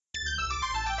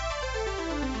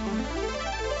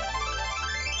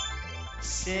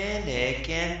Cynic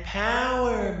Empowerment.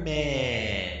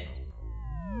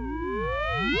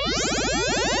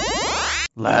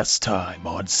 Last time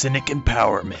on Cynic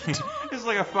Empowerment. It's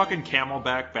like a fucking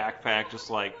Camelback backpack,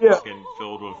 just like Yeah. fucking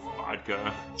filled with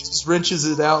vodka. Just wrenches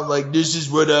it out like, this is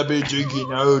what I've been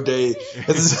drinking all day.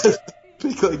 It's a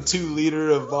big, like, 2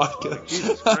 liter of vodka.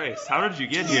 Jesus Christ, how did you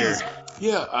get here?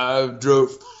 Yeah, I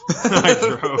drove. I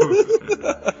drove.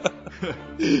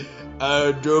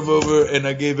 I drove over and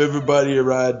I gave everybody a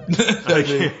ride. I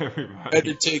had Everybody.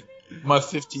 to take my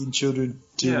 15 children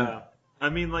to. Yeah. I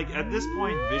mean, like, at this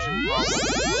point, vision problems.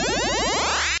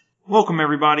 Welcome,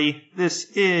 everybody. This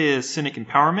is Cynic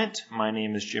Empowerment. My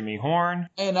name is Jimmy Horn.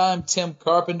 And I'm Tim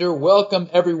Carpenter. Welcome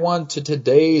everyone to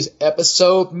today's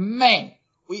episode. Man,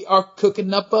 we are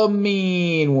cooking up a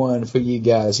mean one for you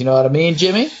guys. You know what I mean,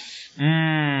 Jimmy?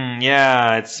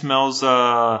 Yeah, it smells,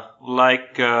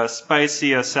 like,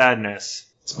 spicy sadness.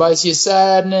 Spicy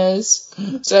sadness.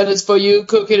 Sadness for you,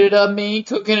 cooking it up mean,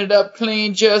 cooking it up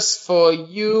clean, just for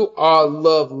you, our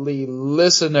lovely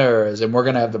listeners. And we're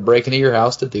going to have to break into your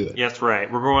house to do it. Yes,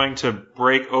 right. We're going to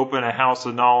break open a house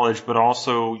of knowledge, but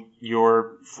also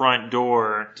your front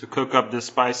door to cook up this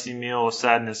spicy meal of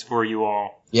sadness for you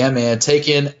all. Yeah, man,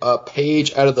 taking a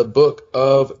page out of the book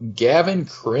of Gavin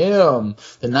Krim,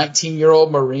 the 19-year-old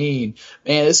Marine.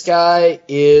 Man, this guy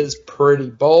is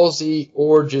pretty ballsy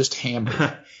or just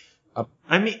hammered.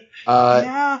 I mean,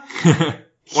 yeah.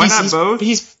 Why not both?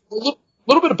 He's a little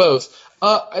bit of both.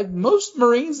 Most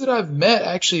Marines that I've met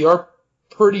actually are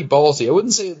pretty ballsy. I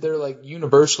wouldn't say that they're like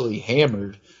universally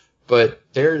hammered, but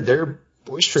they're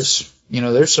boisterous. You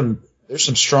know, there's some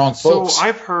strong folks. So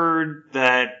I've heard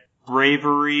that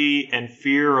bravery and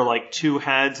fear are like two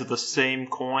heads of the same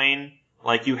coin.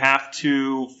 Like, you have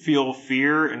to feel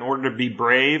fear in order to be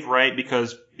brave, right?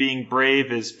 Because being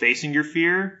brave is facing your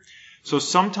fear. So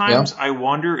sometimes I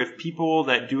wonder if people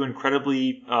that do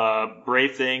incredibly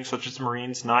brave things, such as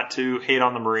Marines, not to hate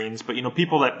on the Marines, but, you know,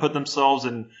 people that put themselves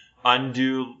in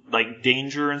undue, like,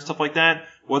 danger and stuff like that,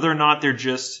 whether or not they're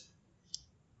just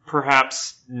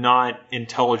perhaps not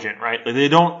intelligent, right? Like, they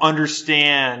don't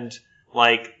understand,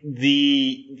 like,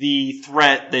 the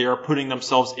threat they are putting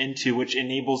themselves into, which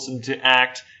enables them to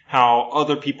act how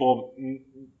other people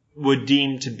would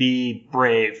deem to be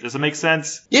brave. Does that make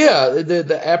sense? Yeah,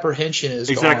 the apprehension is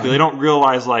exactly. gone. They don't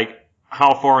realize, like,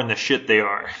 how far in the shit they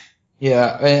are.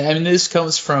 Yeah, I mean, this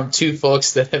comes from two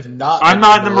folks that have not. I'm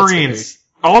not in the military. Marines.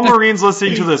 All Marines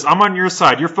listening to this, I'm on your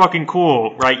side. You're fucking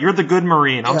cool, right? You're the good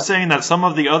Marine. I'm saying that some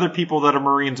of the other people that are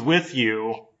Marines with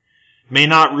you may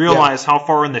not realize how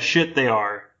far in the shit they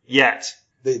are yet.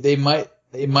 They might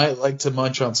like to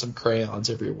munch on some crayons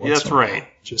every once. That's in a while. right.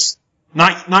 Just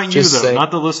not you just though, saying.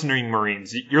 not the listening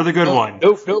Marines. You're the good one.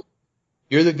 Nope.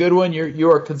 You're the good one. You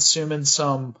are consuming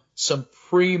some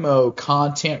primo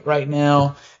content right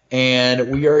now,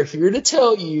 and we are here to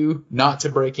tell you not to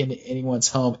break into anyone's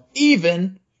home,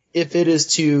 even if it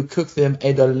is to cook them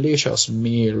a delicious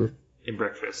meal. In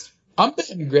breakfast. I'm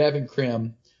betting Gavin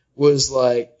Krim was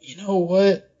like, you know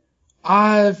what?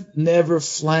 I've never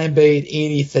flambéed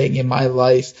anything in my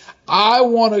life. I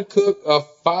want to cook a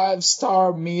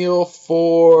 5-star meal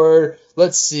for,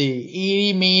 let's see,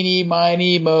 eeny, meeny,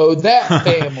 miny, mo, that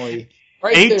family.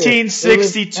 Right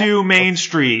 1862 Main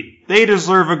Street. They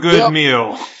deserve a good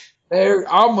meal.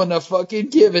 I'm going to fucking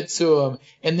give it to him.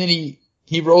 And then he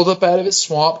rolled up out of his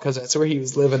swamp, because that's where he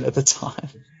was living at the time.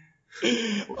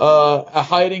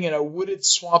 Hiding in a wooded,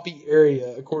 swampy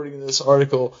area, according to this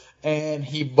article, and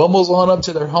he bumbles on up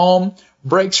to their home,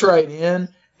 breaks right in,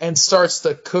 and starts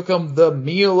to cook them the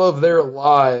meal of their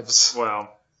lives. Wow.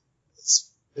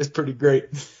 It's pretty great.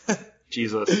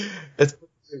 Jesus.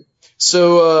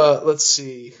 So let's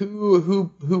see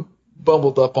who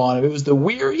bumbled up on him. It was the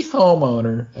weary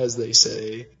homeowner, as they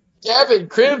say. Gavin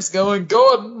Krim's going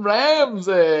Gordon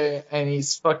Ramsay, and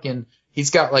he's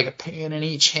got like a pan in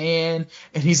each hand,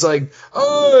 and he's like,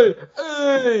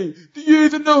 hey, do you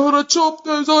even know how to chop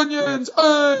those onions?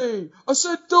 Hey, I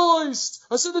said diced.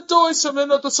 I said the dice, and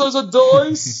not the size of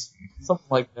dice. Something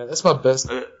like that. That's my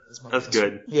best. That's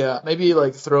good. Yeah, maybe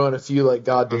like throwing a few like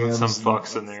goddamn some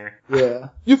fucks in there. Yeah,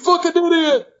 you fucking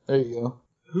idiot. There you go.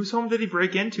 Whose home did he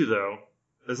break into though?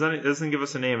 It doesn't give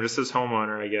us a name. It just says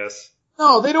homeowner, I guess.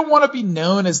 No, they don't want to be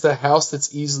known as the house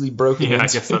that's easily broken into. Yeah, I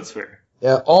guess that's fair.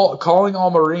 Yeah, calling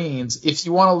all Marines. If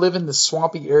you want to live in the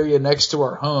swampy area next to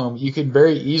our home, you can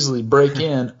very easily break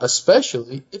in,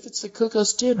 especially if it's to cook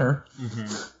us dinner.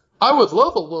 Mm-hmm. I would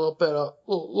love a little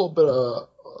bit of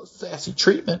sassy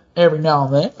treatment every now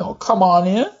and then. You know, come on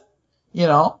in. You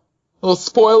know, it'll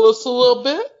spoil us a little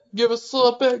bit, give us a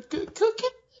little bit of good cooking.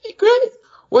 That'd be great.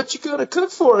 What you gonna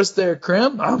cook for us there,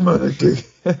 Krim? I'm gonna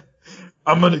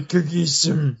cook you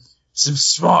some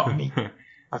swamp meat.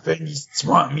 I found you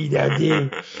swamp meat out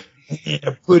there, and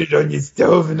I put it on your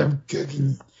stove, and I'm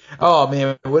cooking. Oh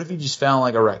man, what if you just found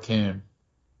like a raccoon?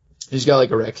 You just got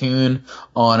like a raccoon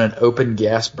on an open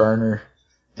gas burner,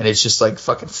 and it's just like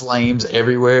fucking flames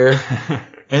everywhere.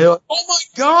 And they're like, "Oh my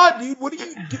god, dude, what are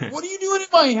you doing in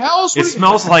my house? It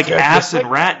smells like ass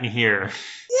and rat in here."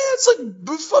 Yeah, it's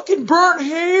like fucking burnt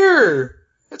hair.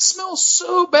 It smells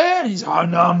so bad. He's like, "Oh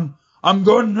no, I'm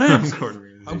Gordon Ramsay.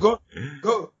 I'm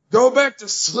go back to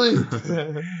sleep."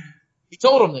 He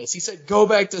told him this. He said, "Go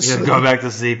back to sleep." Yeah, go back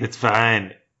to sleep. It's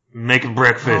fine. Make a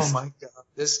breakfast. Oh my god,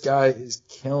 this guy is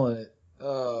killing it.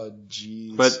 Oh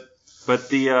jeez. But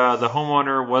the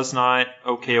homeowner was not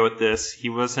okay with this. He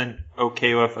wasn't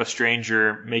okay with a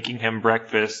stranger making him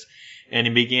breakfast, and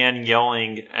he began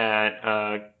yelling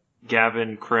at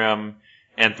Gavin Krim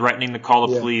and threatening to call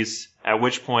the police. At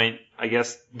which point, I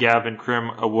guess Gavin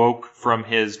Krim awoke from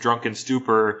his drunken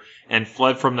stupor and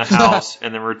fled from the house,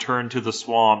 and then returned to the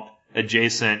swamp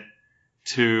adjacent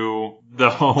to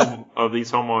the home of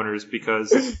these homeowners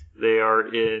because they are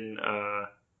in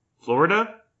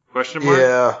Florida? Question mark?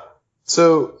 Yeah.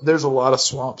 So there's a lot of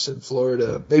swamps in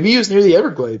Florida. Maybe he was near the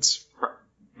Everglades.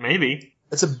 Maybe.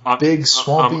 It's a big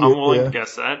swampy I'm willing to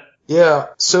guess that. Yeah.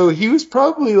 So he was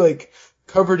probably like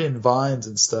covered in vines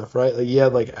and stuff, right? Like he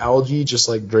had like algae just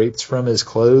like draped from his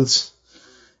clothes.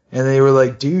 And they were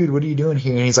like, "Dude, what are you doing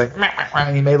here?" And he's like, "Meh, meh, meh."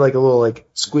 And he made like a little like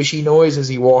squishy noise as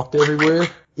he walked everywhere.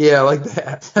 Yeah, like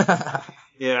that.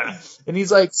 Yeah. And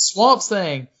he's like, "Swamp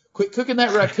Thing, quit cooking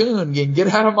that raccoon and get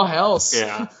out of my house."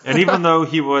 Yeah. And even though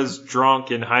he was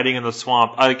drunk and hiding in the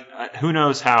swamp, like who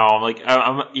knows how? Like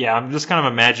I'm just kind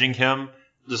of imagining him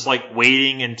just like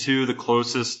wading into the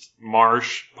closest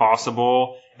marsh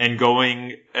possible and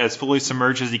going as fully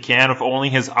submerged as he can with only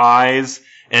his eyes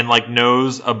and like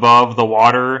nose above the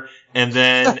water, and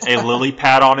then a lily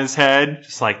pad on his head,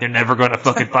 just like they're never going to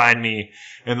fucking find me.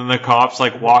 And then the cops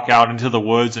like walk out into the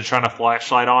woods and shine a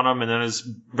flashlight on him, and then his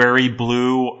very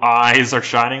blue eyes are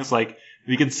shining. It's like,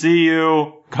 "We can see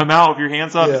you. Come out with your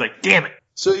hands up." Yeah. He's like, "Damn it!"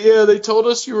 So yeah, they told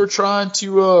us you were trying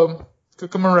to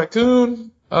cook him a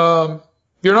raccoon.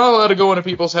 You're not allowed to go into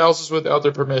people's houses without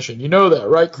their permission. You know that,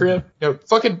 right, Krim?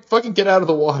 Fucking get out of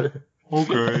the water.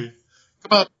 Okay.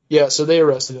 Come on. Yeah, so they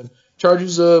arrested him.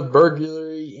 Charges of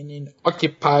burglary in an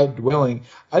occupied dwelling.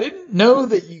 I didn't know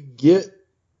that you get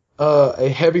a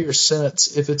heavier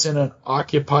sentence if it's in an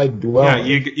occupied dwelling.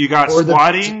 Yeah, you got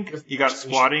squatting. You got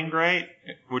squatting, right?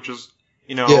 Which is,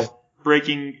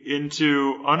 breaking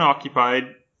into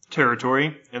unoccupied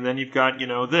territory. And then you've got,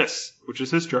 this, which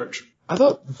is his charge. I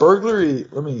thought burglary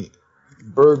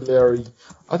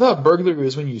I thought burglary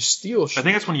was when you steal shit. I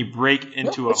think that's when you break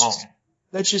into a home.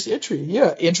 That's just entry.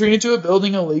 Yeah, entry into a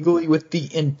building illegally with the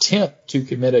intent to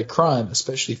commit a crime,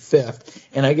 especially theft.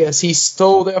 And I guess he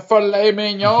stole their filet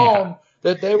mignon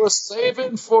that they were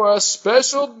saving for a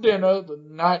special dinner the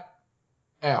night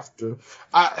after.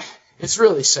 It's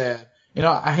really sad.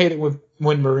 I hate it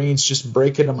when Marines just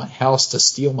break into my house to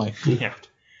steal my food. Yeah,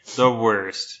 the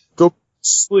worst. Go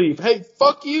sleep. Hey,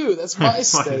 fuck you. That's my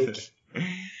steak.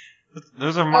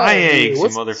 Those are my eggs, you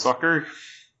motherfucker.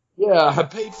 Yeah, I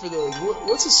paid for those.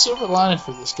 What's the silver lining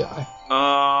for this guy?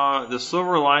 The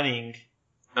silver lining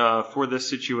for this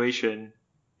situation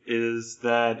is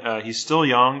that he's still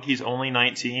young. He's only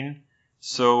 19.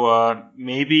 So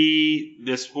maybe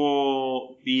this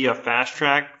will be a fast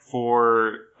track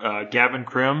for Gavin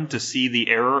Krim to see the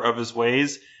error of his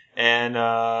ways and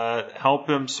help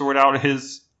him sort out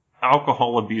his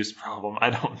alcohol abuse problem. I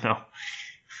don't know.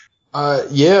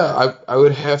 Yeah, I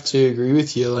would have to agree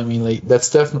with you. I mean, that's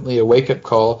definitely a wake-up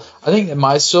call. I think that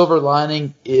my silver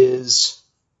lining is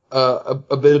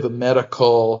a bit of a meta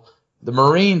call. The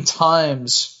Marine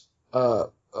Times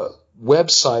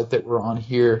website that we're on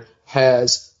here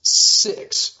has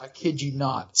 6, I kid you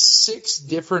not, 6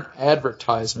 different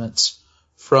advertisements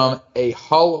from a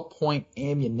hollow point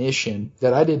ammunition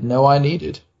that I didn't know I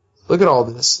needed. Look at all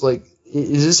this. Like,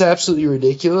 is this absolutely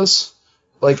ridiculous?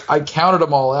 Like, I counted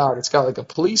them all out. It's got like a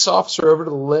police officer over to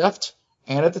the left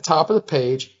and at the top of the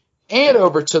page. And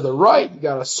over to the right, you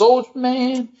got a soldier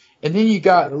man. And then you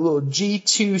got a little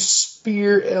G2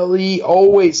 Spear LE,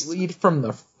 always lead from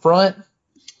the front.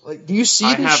 Like, do you see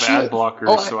this shit? I have ad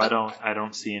blockers, so I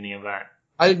don't see any of that.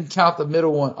 I didn't count the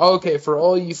middle one. Oh, okay, for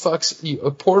all you fucks, you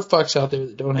poor fucks out there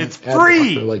that don't have it's ad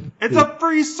free. blocker, It's a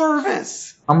free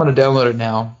service. I'm gonna download it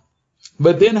now.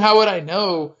 But then how would I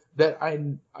know that I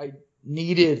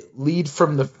needed lead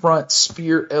from the front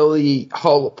Spear LE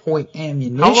hollow point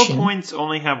ammunition? Hollow points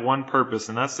only have one purpose,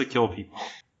 and that's to kill people.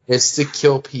 It's to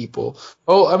kill people.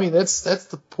 Oh, I mean that's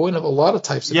the point of a lot of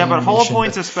types of Yeah, but hollow ammunition,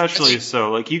 points especially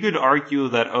so. Like, you could argue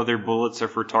that other bullets are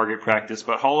for target practice,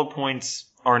 but hollow points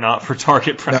are not for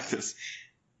target practice.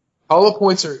 Hollow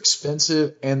points are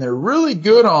expensive, and they're really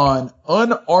good on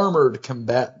unarmored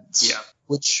combatants. Yeah.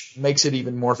 Which makes it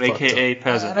even more fucked AKA up.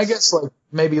 peasants. And I guess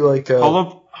maybe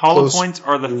hollow close points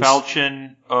are the quarters.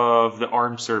 falchion of the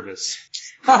armed service.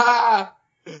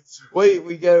 Wait,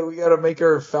 we gotta make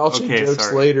our falchion Okay, jokes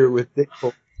sorry. later with Dick.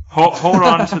 Hold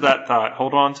on to that thought.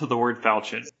 Hold on to the word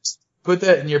falchion. Put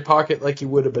that in your pocket like you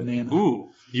would a banana.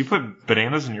 Ooh, you put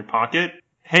bananas in your pocket?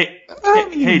 Hey, I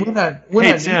mean, hey, when I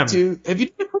hey, need Tim. to. Have you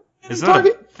ever put it in is your that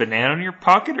pocket? a banana in your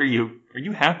pocket? Are you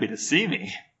happy to see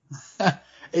me?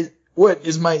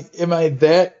 Am I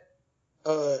that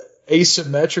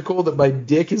asymmetrical that my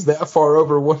dick is that far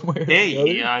over one way or the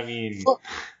Hey, other? I mean, Fuck.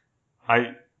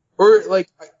 Or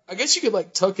I guess you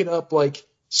could tuck it up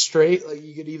straight. Like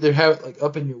you could either have it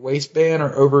up in your waistband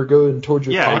or over going towards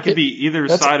your pocket. it could be either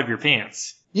side of your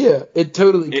pants. Yeah, it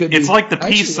totally could. It's be. like the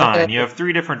Actually, peace sign. You have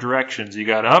 3 different directions. You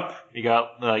got up, you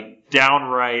got down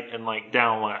right, and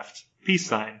down left. Peace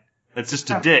sign. That's just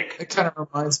a dick. It kind of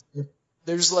reminds me.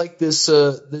 There's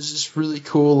this really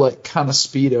cool kind of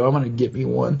Speedo. I'm gonna get me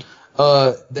one.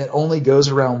 That only goes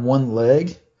around one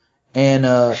leg, and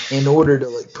in order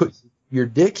to put your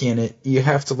dick in it, you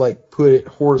have to put it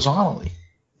horizontally.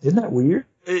 Isn't that weird?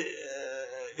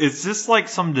 Is this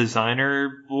some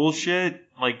designer bullshit?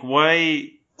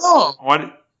 Why? Oh,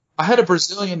 What I had a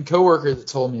Brazilian coworker that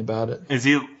told me about it. is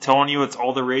he telling you? It's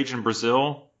all the rage in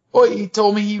Brazil. Well, he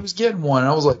told me he was getting one.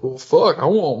 I was like, well, fuck, I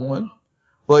want one.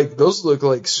 Those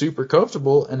look super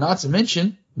comfortable, and not to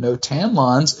mention, no tan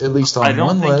lines, at least on I don't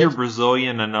one think leg. you're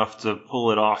Brazilian enough to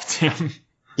pull it off, Tim.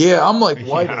 Yeah, I'm white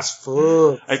Yeah. as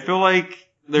fuck. I feel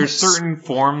there's certain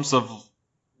forms of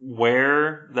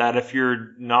wear that if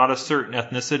you're not a certain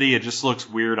ethnicity, it just looks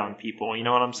weird on people. You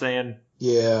know what I'm saying?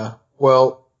 Yeah,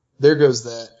 well, there goes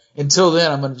that. Until then,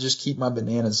 I'm going to just keep my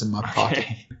bananas in my pocket.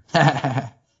 Okay.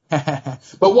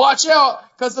 But watch out,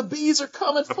 because the bees are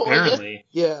coming for you. Apparently.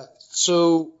 Yeah.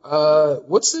 So,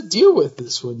 what's the deal with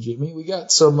this one, Jimmy? We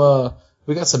got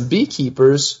some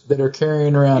beekeepers that are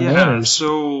carrying around nanners.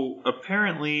 So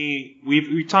apparently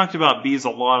we talked about bees a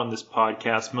lot on this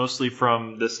podcast, mostly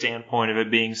from the standpoint of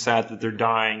it being sad that they're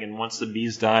dying, and once the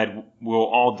bees died, we'll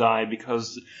all die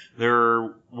because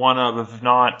they're one of, if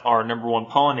not our number one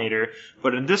pollinator.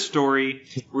 But in this story,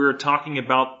 we're talking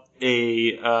about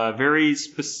a very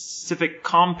specific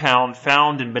compound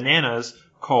found in bananas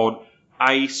called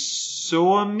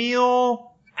isoamyl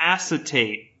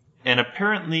acetate. And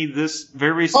apparently this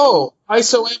very... Oh,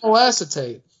 isoamyl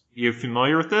acetate. You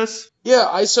familiar with this? Yeah,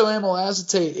 isoamyl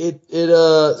acetate.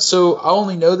 So I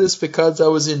only know this because I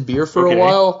was in beer for a Okay.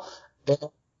 while,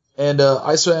 and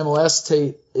isoamyl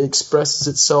acetate expresses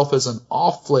itself as an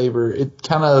off flavor. It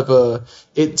kind of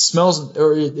it smells,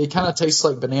 or it kind of tastes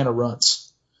like banana runts.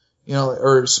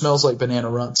 Or it smells like banana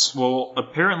runts. Well,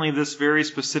 apparently this very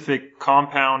specific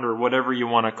compound, or whatever you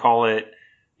want to call it,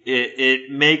 it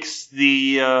makes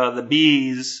the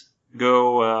bees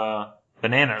go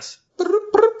bananas.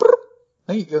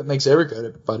 I think it makes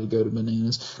everybody go to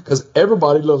bananas because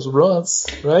everybody loves runts,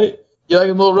 right? You like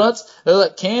them little runts? They're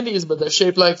like candies, but they're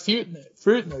shaped like fruit,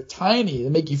 and they're tiny. They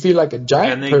make you feel like a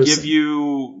giant And they person. give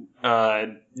you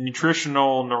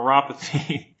nutritional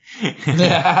neuropathy.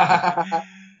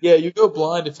 Yeah, you go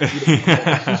blind if you eat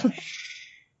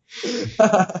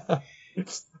them.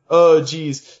 Oh,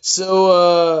 geez.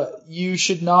 So, you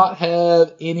should not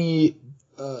have any,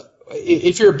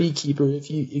 if you're a beekeeper, if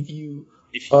you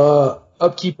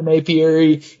upkeep an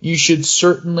apiary, you should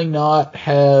certainly not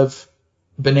have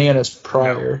bananas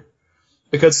prior. No.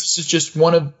 Because this is just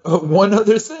one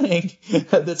other thing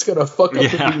that's going to fuck up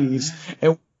the bees.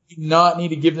 And we do not need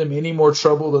to give them any more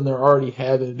trouble than they're already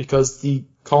having, because the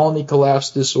colony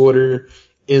collapse disorder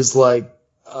is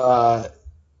a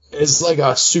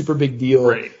super big deal.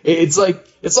 Right. It's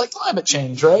like climate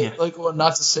change, right? Yeah. Well,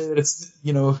 not to say that it's,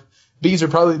 bees are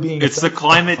probably being... It's the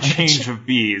climate change of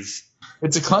bees.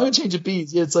 It's a climate change of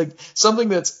bees. Yeah, it's like something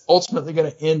that's ultimately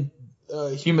going to end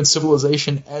human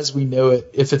civilization as we know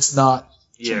it if it's not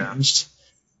changed.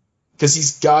 Because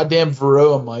these goddamn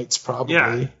varroa mites, probably.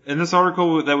 Yeah, and this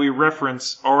article that we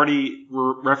reference already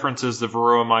references the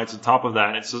varroa mites on top of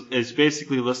that. It's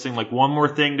basically listing one more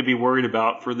thing to be worried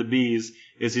about for the bees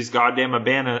is these goddamn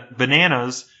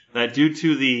bananas that due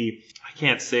to the... I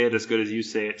can't say it as good as you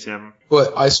say it, Tim.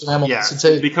 What, isoamyl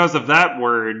acetate? Because of that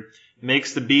word,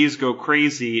 makes the bees go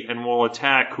crazy and will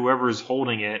attack whoever's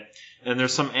holding it. And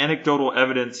there's some anecdotal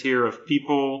evidence here of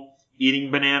people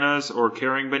eating bananas or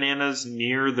carrying bananas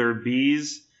near their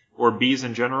bees or bees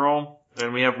in general.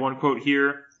 And we have one quote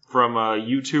here from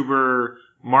YouTuber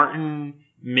Martin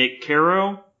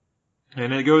McCarrow,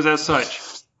 and it goes as such.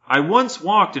 I once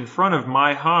walked in front of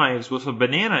my hives with a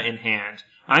banana in hand.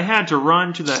 I had to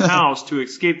run to the house to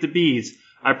escape the bees.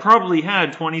 I probably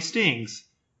had 20 stings.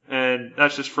 And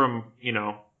that's just from,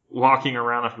 walking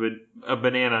around with a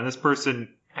banana. And this person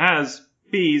has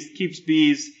bees, keeps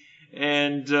bees,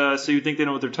 and so you think they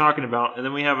know what they're talking about. And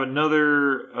then we have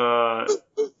another... go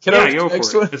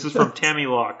for it. This is from Tammy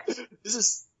Locke.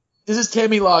 This is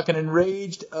Tammy Locke, an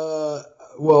enraged...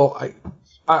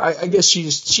 I guess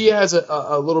she has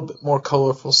a little bit more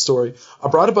colorful story. I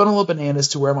brought a bundle of bananas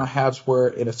to where my hives were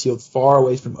in a field far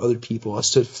away from other people. I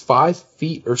stood 5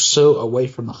 feet or so away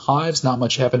from the hives. Not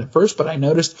much happened at first, but I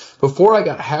noticed before I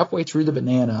got halfway through the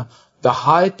banana, the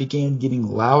hive began getting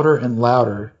louder and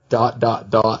louder, ...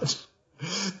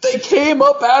 They came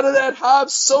up out of that hive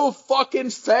so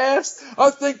fucking fast. I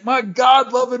thank my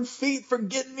God-loving feet for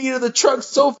getting me to the truck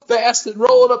so fast and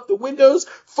rolling up the windows.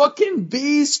 Fucking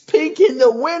bees, pink in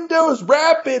the windows,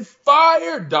 rapid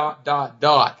fire, ...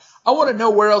 I want to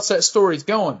know where else that story's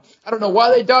going. I don't know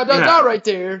why they ... right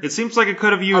there. It seems like it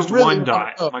could have used one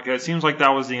dot. Like, it seems like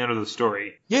that was the end of the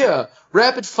story. Yeah,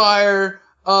 rapid fire,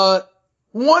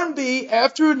 one bee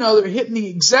after another hitting the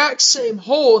exact same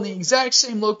hole in the exact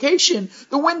same location,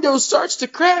 the window starts to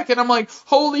crack, and I'm like,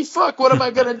 holy fuck, what am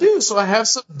I going to do? So I have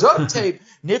some duct tape,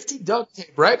 nifty duct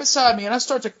tape, right beside me, and I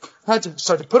start to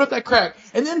put up that crack.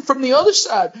 And then from the other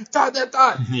side, ...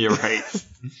 You're right. ...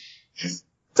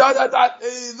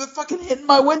 They're fucking hitting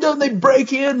my window, and they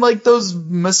break in like those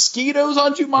mosquitoes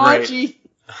on Jumanji. Right.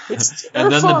 It's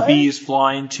and then the bees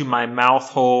fly into my mouth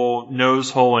hole, nose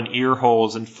hole, and ear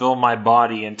holes and fill my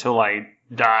body until I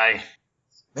die.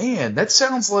 Man, that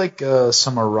sounds like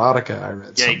some erotica I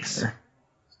read Yikes. somewhere.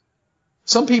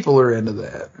 Some people are into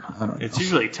that. I don't know. It's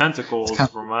usually tentacles,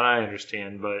 from what I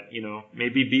understand, but,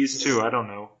 maybe bees too. I don't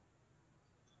know.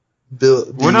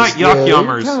 We're not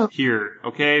yuck-yummers here,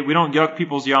 okay? We don't yuck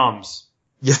people's yums.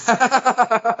 Yeah.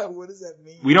 What does that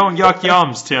mean? We don't yuck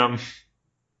yums, Tim.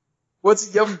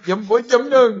 What's a yum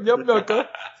yucker?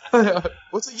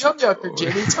 What's a yum yucker,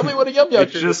 Jimmy? Tell me what a yum yucker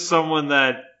is. It's just someone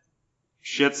that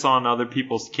shits on other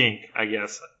people's kink, I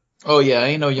guess. Oh yeah, I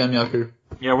ain't no yum yucker.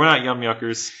 Yeah, we're not yum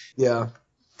yuckers. Yeah.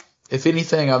 If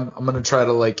anything, I'm gonna try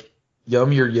to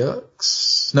yum your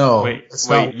yucks. No. Wait,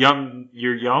 yum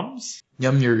your yums?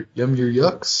 Yum your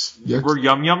yucks. We're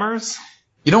yum yummers?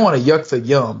 You don't want to yuck the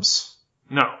yums.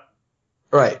 No.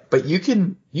 Right, but you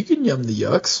can yum the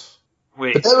yucks.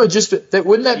 Wait. But that would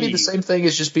wouldn't that be the same thing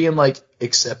as just being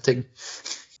accepting?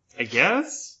 I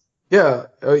guess? Yeah.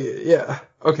 Oh yeah.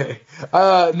 Okay.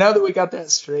 Now that we got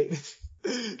that straight.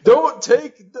 Don't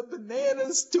take the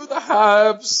bananas to the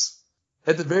hives.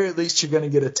 At the very least, you're going to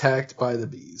get attacked by the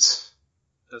bees.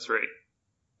 That's right.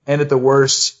 And at the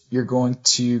worst, you're going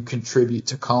to contribute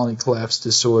to colony collapse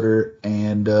disorder,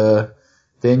 and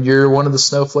then you're one of the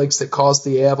snowflakes that caused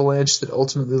the avalanche that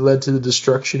ultimately led to the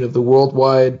destruction of the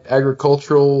worldwide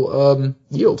agricultural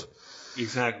yield.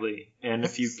 Exactly. And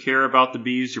if you care about the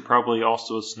bees, you're probably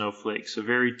also a snowflake. So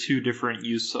two different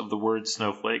use of the word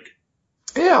snowflake.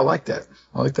 Yeah, I like that.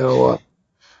 I like that a lot.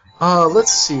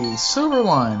 Let's see. Silver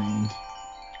lining.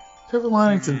 Silver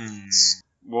lining to this.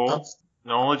 Well,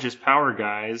 knowledge is power,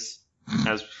 guys.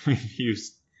 As we've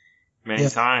used many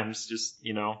times. Just,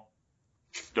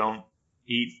 don't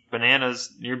eat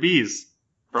bananas near bees.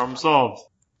 Problem solved.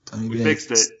 We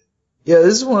fixed it. Yeah,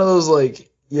 this is one of those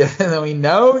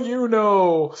now you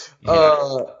know.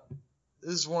 Yeah.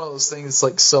 This is one of those things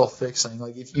that's self-fixing.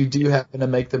 If you do happen to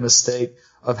make the mistake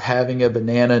of having a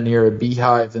banana near a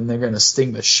beehive, then they're going to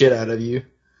sting the shit out of you.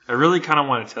 I really kind of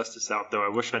want to test this out, though. I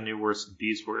wish I knew where some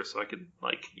bees were so I could,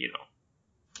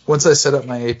 Once I set up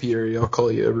my apiary, I'll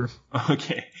call you over.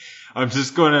 Okay. I'm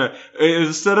just going to,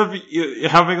 instead of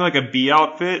having a bee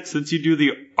outfit, since you do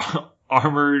the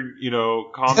armored,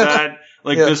 combat,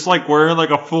 just wearing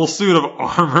a full suit of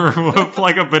armor with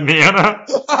a banana.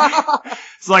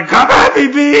 It's come at me,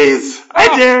 bees!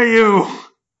 I dare you!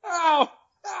 Ow!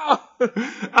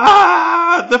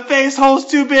 The face hole's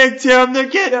too big, Tim. They're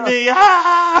getting me.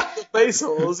 The face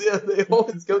holes, they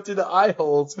always go through the eye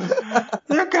holes. They're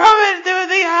coming through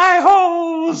the eye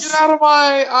holes. Get out of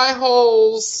my eye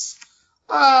holes.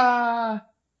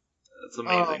 That's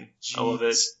amazing. I love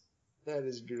it. That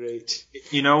is great.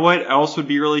 You know what else would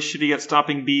be really shitty at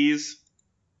stopping bees?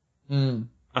 A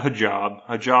hijab.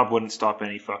 A hijab wouldn't stop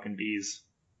any fucking bees.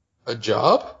 A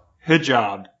job?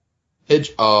 Hijab.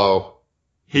 Oh.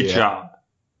 Hijab. Yeah.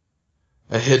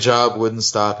 A hijab wouldn't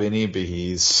stop any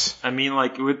bees. I mean,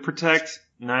 it would protect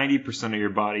 90% of your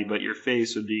body, but your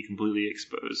face would be completely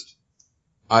exposed.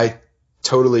 I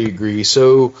totally agree.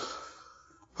 So,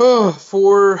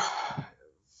 for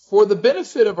the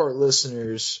benefit of our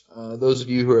listeners, those of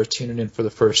you who are tuning in for the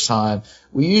first time,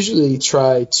 we usually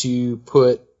try to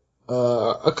put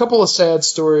a couple of sad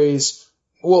stories.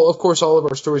 Well, of course, all of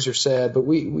our stories are sad, but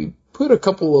we put a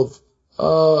couple of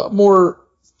more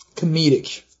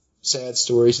comedic sad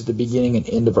stories at the beginning and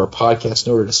end of our podcast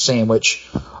in order to sandwich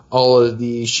all of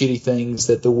the shitty things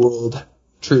that the world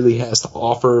truly has to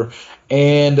offer.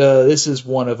 And this is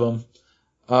one of them.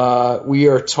 We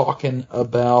are talking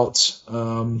about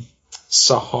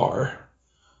Sahar.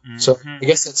 Mm-hmm. So I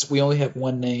guess we only have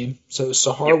one name. So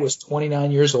Sahar was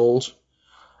 29 years old,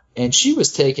 and she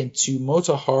was taken to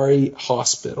Motahari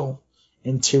Hospital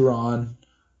in Tehran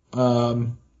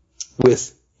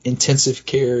with intensive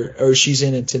care, or she's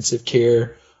in intensive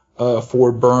care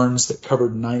for burns that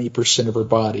covered 90% of her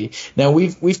body. Now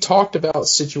we've talked about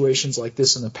situations like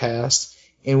this in the past,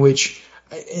 in which,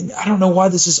 and I don't know why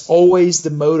this is always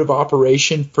the mode of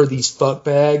operation for these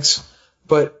fuckbags,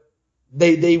 but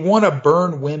they want to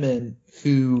burn women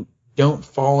who don't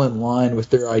fall in line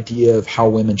with their idea of how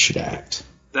women should act.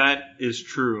 That is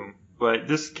true, but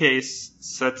this case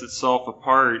sets itself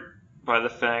apart by the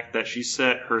fact that she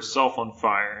set herself on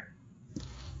fire.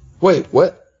 Wait,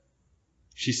 what?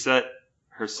 She set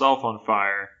herself on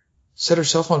fire. Set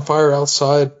herself on fire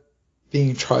outside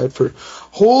being tried for...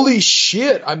 Holy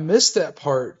shit, I missed that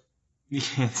part.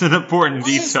 It's an important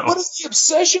detail. What is the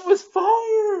obsession with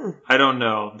fire? I don't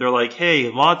know. They're like, hey,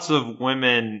 lots of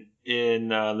women in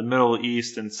the Middle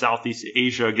East and Southeast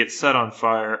Asia get set on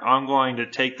fire. I'm going to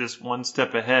take this one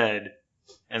step ahead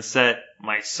and set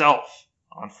myself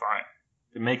on fire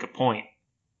to make a point.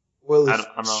 Well, I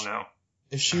don't know.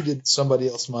 If she did, somebody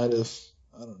else might have.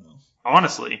 I don't know.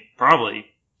 Honestly, probably.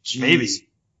 Jeez. Maybe.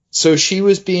 So she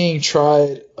was being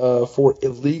tried for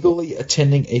illegally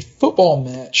attending a football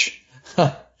match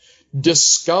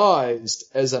disguised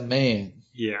as a man.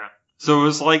 Yeah. So it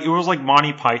was like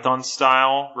Monty Python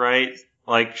style, right?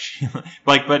 But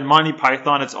in Monty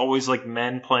Python, it's always like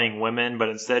men playing women, but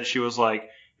instead she was like,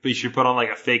 but she put on like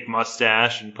a fake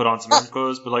mustache and put on some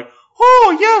clothes, but like,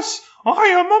 oh yes, I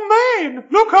am a man.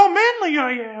 Look how manly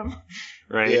I am.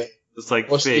 Right? Yeah. It's like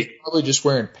fake. She's probably just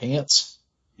wearing pants.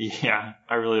 Yeah,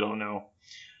 I really don't know.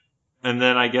 And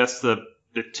then I guess the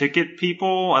ticket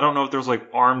people, I don't know if there's like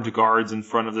armed guards in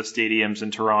front of the stadiums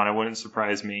in Tehran. It wouldn't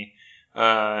surprise me. In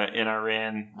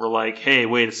Iran, were like, hey,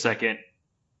 wait a second.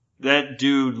 That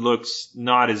dude looks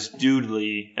not as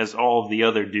dudely as all of the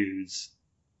other dudes.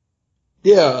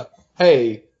 Yeah.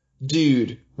 Hey,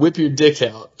 dude, whip your dick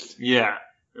out. Yeah.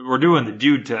 We're doing the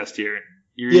dude test here.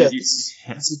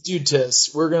 It's a dude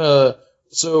test.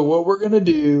 So what we're going to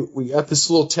do, we got this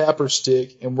little tapper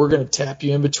stick, and we're going to tap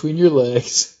you in between your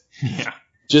legs. Yeah.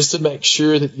 Just to make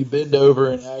sure that you bend over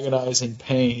in agonizing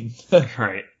pain.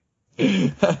 Right.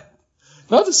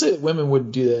 Not to say that women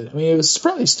wouldn't do that. I mean, it would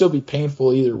probably still be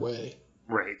painful either way.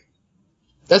 Right.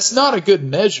 That's not a good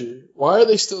measure. Why are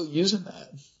they still using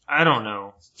that? I don't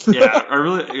know. Yeah,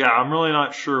 I'm really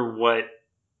not sure what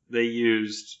they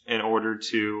used in order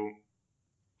to.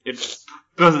 It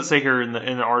doesn't say here in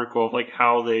the article of like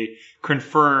how they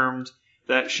confirmed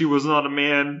that she was not a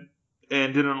man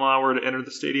and didn't allow her to enter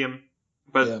the stadium.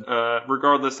 But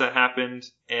regardless, that happened,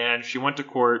 and she went to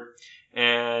court.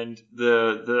 And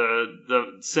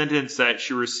the sentence that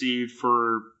she received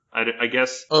for, I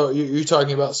guess. Oh, you're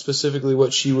talking about specifically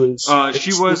what she was.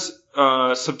 She was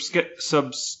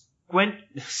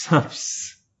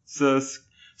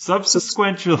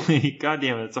subsequently. God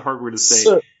damn it, it's a hard word to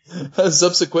say.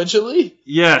 Subsequently?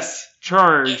 Yes,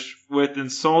 charged with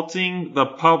insulting the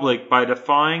public by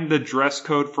defying the dress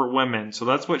code for women. So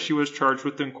that's what she was charged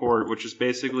with in court, which is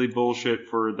basically bullshit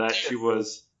for that she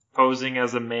was posing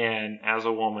as a man, as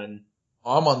a woman.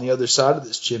 I'm on the other side of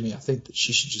this, Jimmy. I think that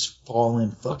she should just fall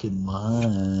in fucking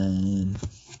line.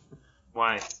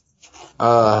 Why?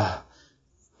 I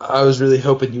was really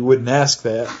hoping you wouldn't ask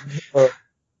that.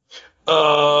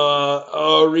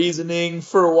 Reasoning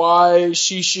for why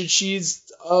she's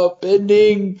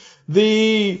upending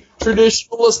the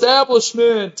traditional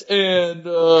establishment and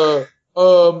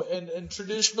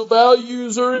traditional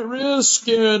values are at risk,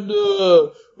 and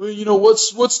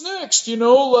what's next?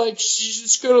 Like she's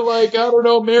just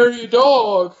gonna marry a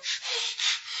dog.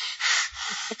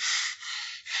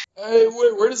 Hey,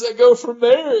 where does that go from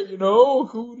there?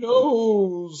 Who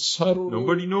knows? I don't know.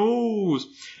 Nobody knows.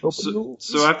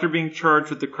 So after being charged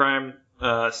with the crime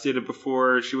stated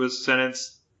before, she was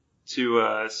sentenced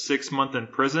to 6 months in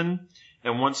prison,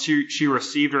 and once she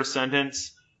received her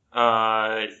sentence,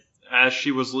 as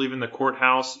she was leaving the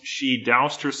courthouse, she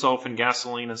doused herself in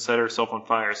gasoline and set herself on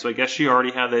fire. So I guess she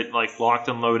already had it like locked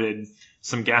and loaded,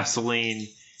 some gasoline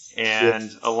and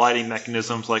a lighting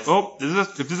mechanism's like, oh,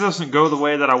 if this doesn't go the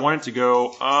way that I want it to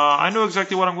go, I know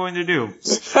exactly what I'm going to do.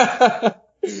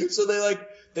 So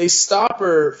they stop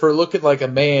her for looking like a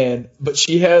man, but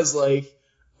she has like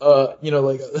a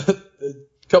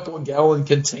couple of gallon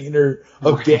container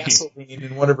of gasoline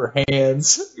in one of her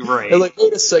hands. Right. They're like,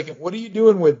 wait a second, what are you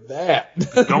doing with that?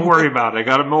 Don't worry about it. I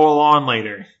got to mow a lawn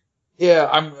later. Yeah,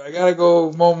 I gotta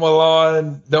go mow my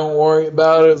lawn. Don't worry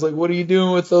about it. It's like, what are you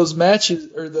doing with those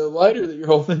matches or the lighter that you're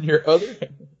holding in your other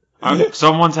hand?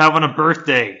 Someone's having a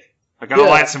birthday. I gotta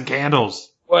light some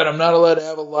candles. What? I'm not allowed to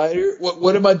have a lighter?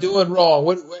 What am I doing wrong?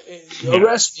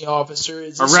 Arrest me, officer.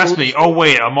 Arrest me. Oh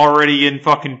wait, I'm already in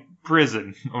fucking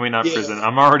prison. I mean, not prison.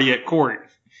 I'm already at court.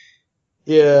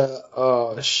 Yeah.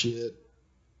 Oh shit.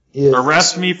 Yeah.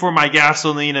 Arrest me for my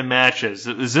gasoline and matches.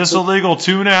 Is this illegal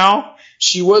too now?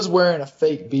 She was wearing a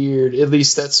fake beard. At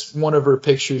least that's one of her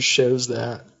pictures shows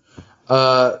that.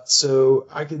 So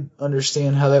I could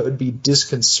understand how that would be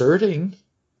disconcerting,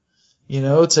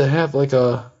 to have like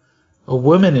a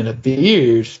woman in a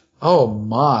beard. Oh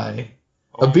my.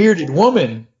 A bearded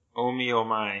woman. Oh me, oh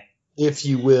my. If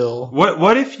you will.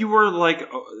 What if you were like,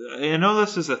 I know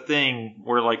this is a thing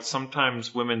where like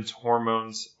sometimes women's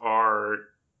hormones are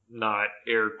not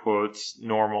air quotes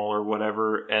normal or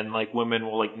whatever, and like women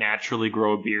will like naturally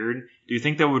grow a beard. Do you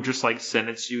think that would just like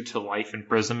sentence you to life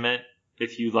imprisonment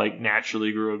if you like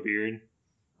naturally grew a beard?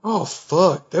 Oh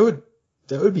fuck, that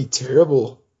would be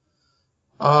terrible.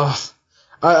 I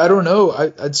don't know.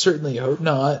 I'd certainly hope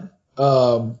not.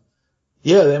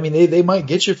 Yeah, I mean they might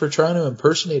get you for trying to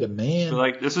impersonate a man. But,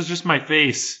 like, this is just my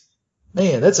face.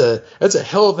 Man, that's a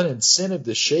hell of an incentive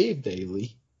to shave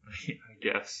daily. I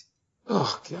guess.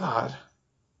 Oh God,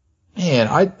 man,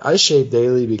 I shave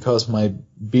daily because my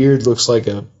beard looks like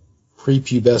a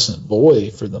prepubescent boy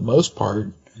for the most part.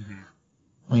 Mm-hmm.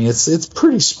 I mean, it's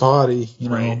pretty spotty,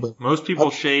 right. But most people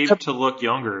shave to look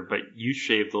younger, but you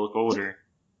shave to look older.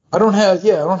 I don't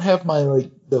have my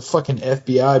the fucking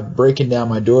FBI breaking down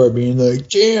my door being like,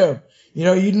 Jim,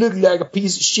 you look like a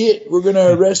piece of shit. We're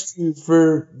gonna arrest you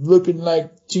for looking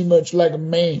like too much like a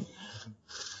man.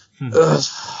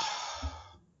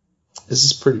 This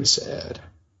is pretty sad.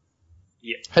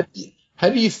 Yeah. How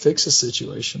do you fix a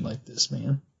situation like this,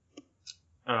 man?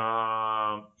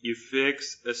 You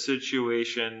fix a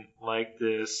situation like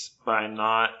this by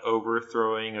not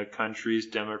overthrowing a country's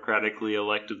democratically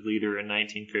elected leader in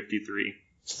 1953.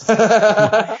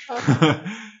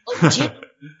 Oh, Jim,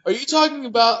 are you talking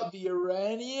about the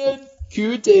Iranian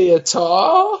coup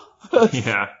d'etat?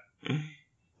 Yeah.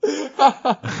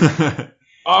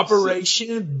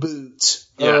 Operation Boot.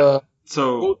 Yeah.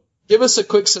 So give us a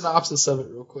quick synopsis of it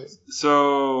real quick.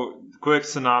 So, quick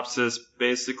synopsis.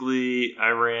 Basically,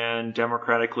 Iran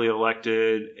democratically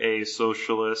elected a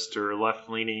socialist or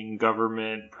left-leaning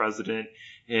government president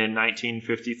in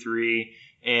 1953,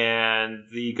 and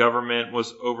the government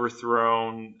was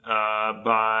overthrown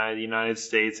by the United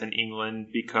States and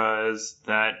England because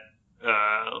that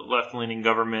left-leaning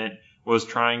government was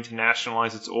trying to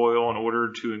nationalize its oil in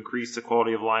order to increase the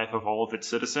quality of life of all of its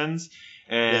citizens.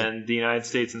 And the United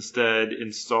States instead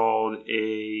installed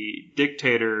a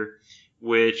dictator,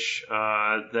 which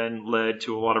then led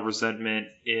to a lot of resentment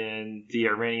in the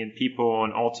Iranian people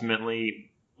and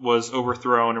ultimately was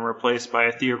overthrown and replaced by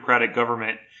a theocratic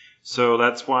government. So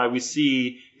that's why we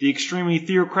see the extremely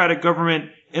theocratic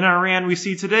government in Iran we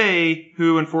see today,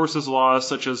 who enforces laws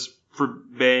such as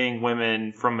forbidding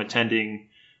women from attending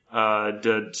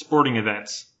the sporting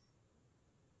events.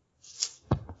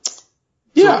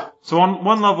 Yeah. So on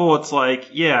one level, it's like,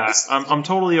 yeah, I'm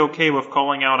totally okay with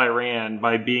calling out Iran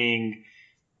by being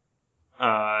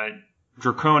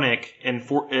draconic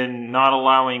and not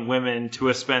allowing women to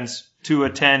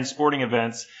attend sporting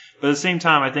events. But at the same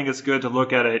time, I think it's good to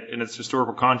look at it in its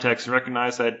historical context and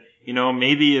recognize that,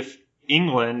 maybe if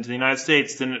England, the United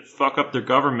States, didn't fuck up their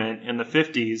government in the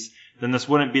 50s, then this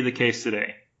wouldn't be the case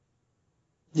today.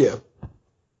 Yeah.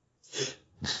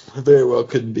 Very well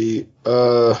couldn't be.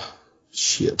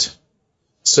 Shit.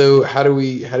 So how do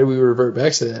we revert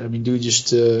back to that? I mean, do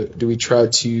we try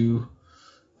to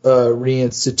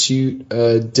reinstitute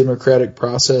a democratic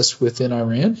process within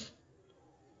Iran?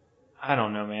 I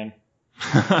don't know, man.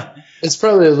 It's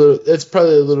probably a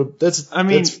little. That's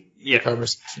yeah.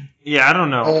 Conversation. Yeah, I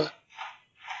don't know.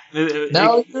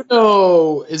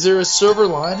 Is there a silver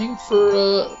lining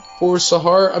for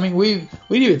Sahar? I mean, we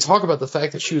didn't even talk about the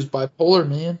fact that she was bipolar,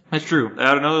 man. That's true.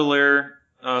 Add another layer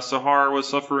Sahar was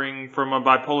suffering from a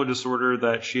bipolar disorder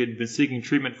that she had been seeking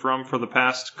treatment from for the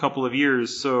past couple of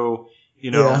years. So,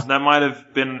 that might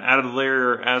have been an added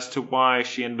layer as to why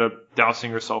she ended up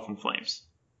dousing herself in flames.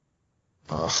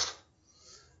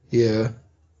 Yeah.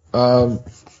 Well,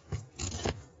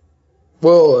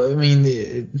 I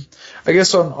mean, I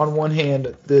guess on one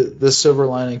hand, the silver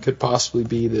lining could possibly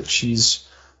be that she's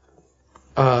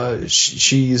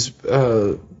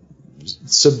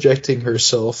subjecting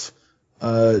herself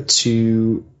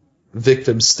to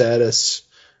victim status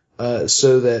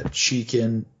so that she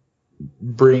can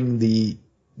bring the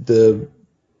unfair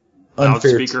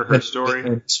loudspeaker her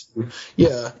story.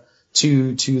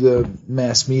 To the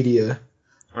mass media.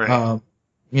 Right.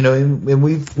 And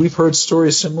we've heard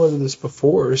stories similar to this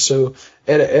before. So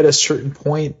at a certain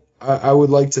point, I would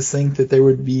like to think that there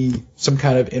would be some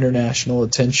kind of international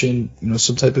attention,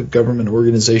 some type of government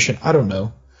organization. I don't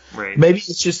know. Right. Maybe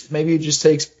it just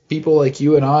takes people like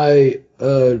you and I,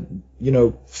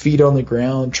 feet on the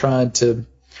ground trying to.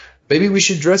 Maybe we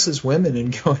should dress as women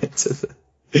and go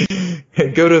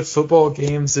go to football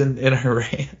games in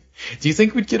Iran. Do you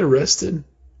think we'd get arrested?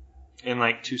 In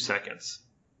like 2 seconds.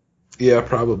 Yeah,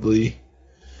 probably.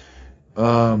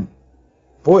 Boy,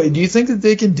 do you think that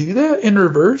they can do that in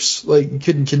reverse? Like,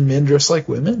 can men dress like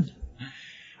women?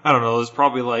 I don't know. There's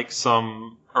probably like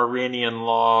some Iranian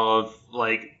law of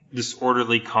like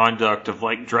disorderly conduct of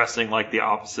like dressing like the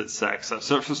opposite sex.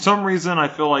 So for some reason, I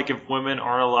feel like if women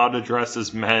aren't allowed to dress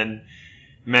as men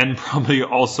probably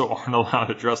also aren't allowed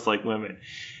to dress like women.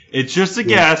 It's just a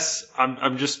guess.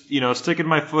 I'm just sticking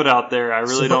my foot out there. I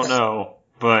really don't know,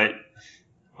 but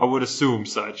I would assume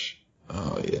such.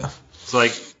 Oh yeah.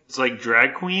 It's like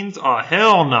drag queens? Oh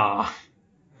hell nah.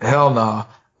 Hell nah.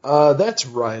 That's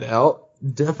right out.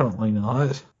 Definitely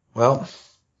not. Well,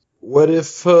 what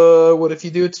if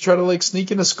you do it to try to like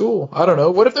sneak into school? I don't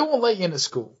know. What if they won't let you into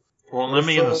school? Won't let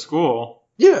me into school?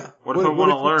 Yeah. What if I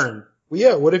want to learn?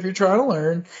 Yeah, what if you're trying to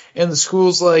learn and the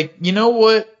school's like, you know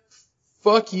what?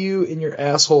 Fuck you and your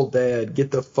asshole dad. Get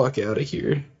the fuck out of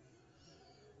here.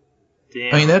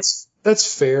 Damn. I mean, that's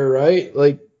fair, right?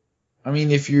 Like, I mean,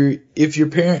 if your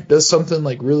parent does something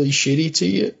like really shitty to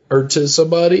you or to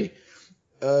somebody,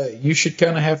 you should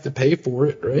kind of have to pay for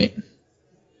it, right?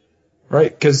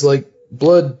 Right? Because like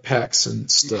blood packs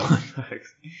and stuff.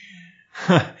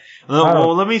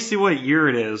 Well, let me see what year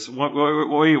it is.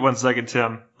 Wait 1 second,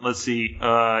 Tim. Let's see.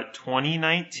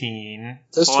 2019.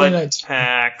 That's 2019.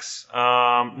 Packs.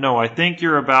 No, I think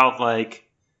you're about like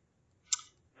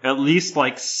at least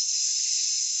like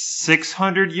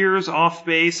 600 years off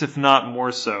base, if not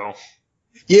more so.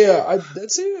 Yeah,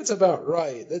 I'd say that's about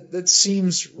right. That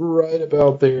seems right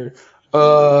about there.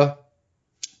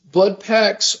 Blood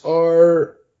packs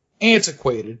are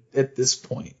antiquated at this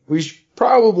point. We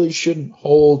probably shouldn't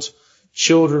hold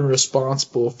children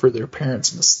responsible for their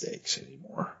parents' mistakes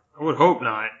anymore. I would hope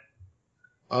not.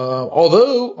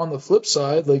 Although, on the flip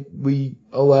side, like we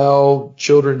allow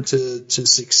children to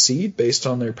succeed based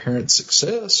on their parents'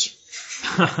 success.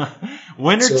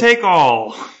 Winner take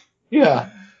all. Yeah.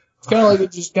 It's kind of like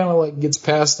it just kind of like gets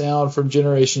passed down from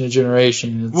generation to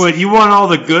generation. What, you want all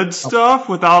the good stuff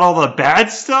without all the bad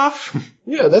stuff?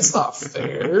 Yeah, that's not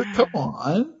fair. Come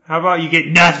on. How about you get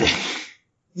nothing?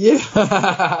 Yeah.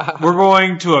 We're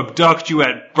going to abduct you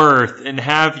at birth and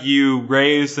have you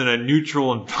raised in a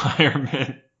neutral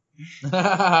environment.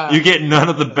 You get none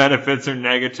of the benefits or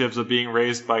negatives of being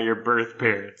raised by your birth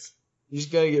parents. You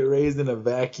just gotta get raised in a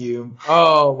vacuum.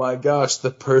 Oh my gosh,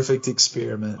 the perfect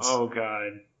experiment. Oh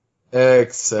god.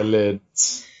 Excellent.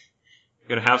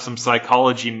 You're gonna have some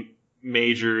psychology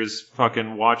majors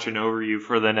fucking watching over you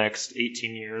for the next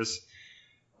 18 years.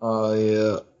 Oh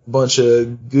yeah. Bunch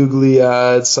of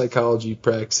googly-eyed psychology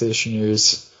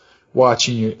practitioners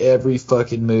watching your every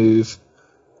fucking move.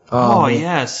 Oh,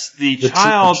 yes. The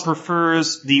child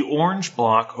prefers the orange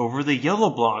block over the yellow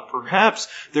block. Perhaps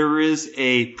there is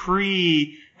a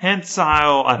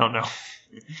prehensile... I don't know.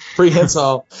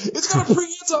 Prehensile. It's got a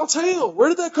prehensile tail. Where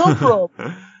did that come from?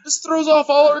 This throws off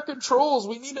all our controls.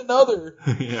 We need another.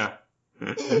 Yeah.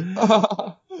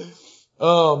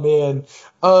 Oh, man.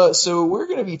 So we're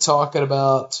going to be talking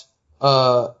about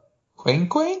Quang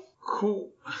Quang? Cool.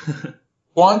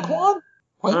 Quan Quan?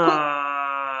 Quang Quang?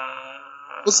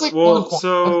 Let's say well, Quan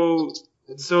Quan.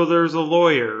 so there's a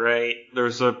lawyer, right?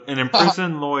 There's an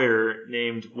imprisoned lawyer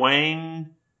named Wang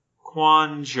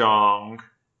Quanzhong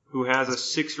who has a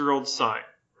 6-year-old son,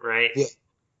 right? Yeah.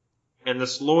 And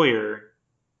this lawyer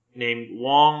named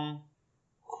Wang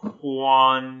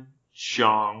Quanzhong,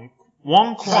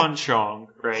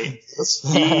 right?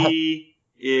 He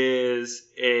is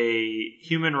a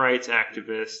human rights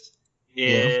activist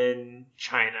in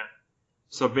China.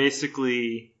 So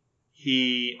basically,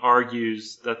 he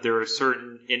argues that there are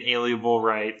certain inalienable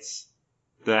rights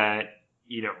that,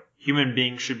 human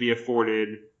beings should be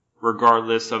afforded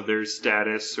regardless of their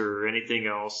status or anything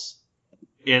else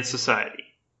in society.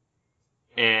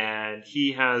 And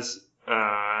he has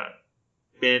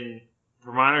been,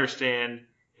 from what I understand,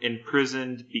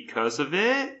 imprisoned because of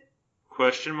it?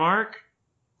 Question mark?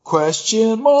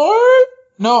 Question mark?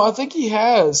 No, I think he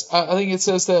has. I think it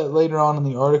says that later on in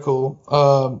the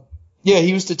article. Yeah,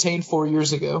 he was detained 4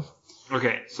 years ago.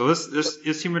 Okay, so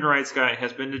this human rights guy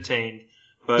has been detained,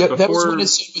 but Yep, before, that was when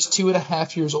his son was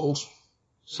 2.5 years old.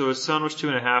 So his son was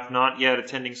 2.5, not yet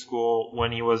attending school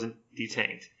when he wasn't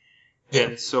detained. Yeah.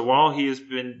 And so while he has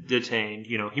been detained,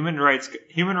 human rights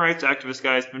activist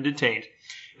guy has been detained.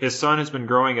 His son has been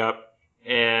growing up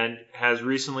and has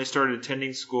recently started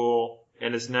attending school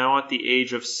and is now at the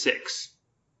age of 6.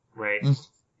 Right?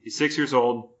 He's 6 years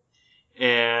old.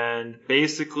 And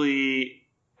basically,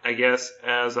 I guess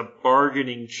as a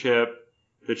bargaining chip,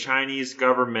 the Chinese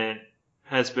government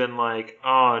has been like,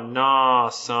 oh, nah,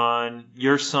 son,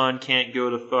 your son can't go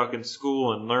to fucking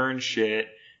school and learn shit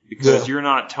because you're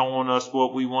not telling us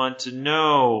what we want to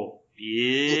know,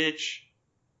 bitch.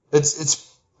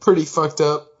 It's pretty fucked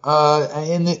up.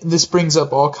 And this brings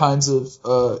up all kinds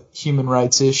of human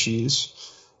rights issues.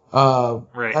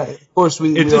 Right. Of course,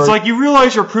 it's like, you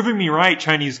realize you're proving me right,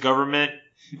 Chinese government,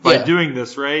 by doing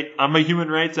this, right? I'm a human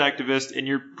rights activist, and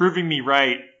you're proving me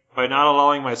right by not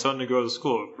allowing my son to go to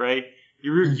school, right?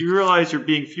 You realize you're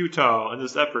being futile in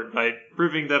this effort by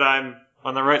proving that I'm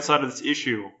on the right side of this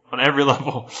issue on every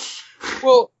level.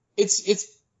 Well, it's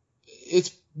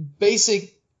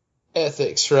basic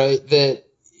ethics, right? That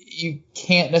you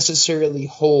can't necessarily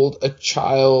hold a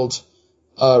child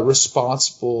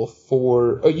responsible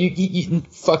for. You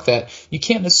fuck that. You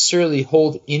can't necessarily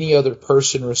hold any other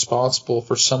person responsible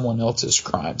for someone else's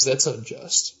crimes. That's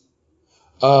unjust.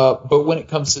 But when it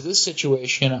comes to this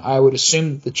situation, I would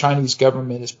assume that the Chinese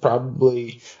government is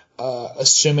probably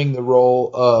assuming the role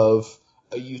of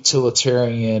a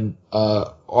utilitarian,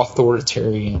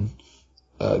 authoritarian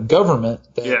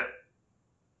government that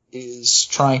is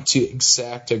trying to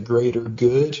exact a greater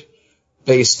good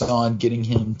based on getting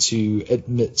him to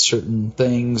admit certain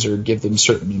things or give them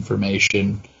certain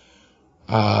information.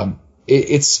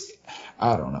 It's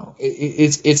I don't know.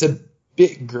 It's a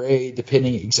bit gray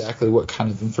depending exactly what kind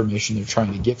of information they're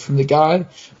trying to get from the guy,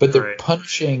 but they're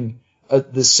punishing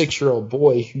the 6-year-old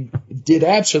boy who did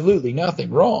absolutely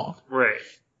nothing wrong. Right.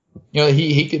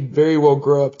 He could very well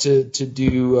grow up to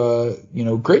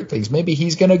do great things. Maybe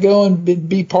he's going to go and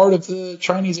be part of the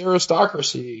Chinese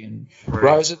aristocracy and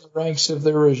rise in the ranks of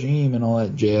their regime and all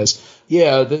that jazz.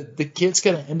 Yeah, the kid's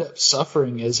going to end up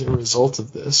suffering as a result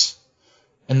of this,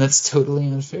 and that's totally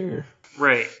unfair.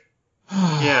 Right.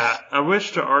 Yeah, I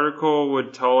wish the article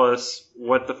would tell us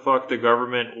what the fuck the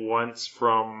government wants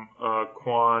from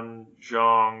Quan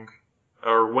Zhong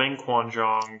or Wang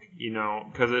Quanzhong,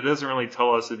 because it doesn't really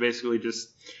tell us. It basically just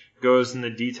goes into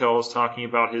details talking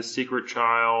about his secret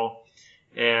trial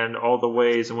and all the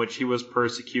ways in which he was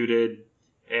persecuted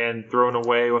and thrown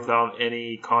away without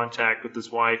any contact with his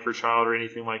wife or child or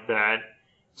anything like that.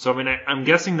 So, I'm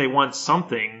guessing they want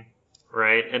something,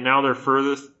 right? And now they're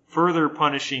further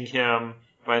punishing him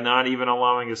by not even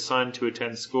allowing his son to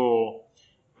attend school.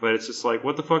 But it's just like,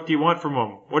 what the fuck do you want from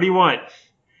him? What do you want?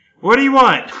 What do you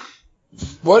want?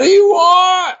 What do you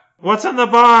want? What's in the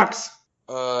box?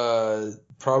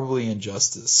 Probably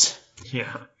injustice.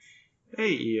 Yeah.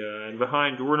 Hey, and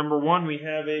behind door number 1 we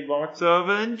have a box of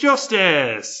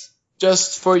injustice.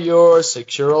 Just for your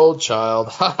 6-year-old child.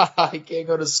 Ha ha ha, he can't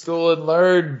go to school and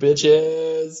learn,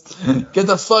 bitches. Get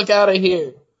the fuck out of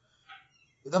here.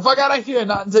 Get the fuck out of here,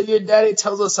 not until your daddy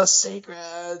tells us our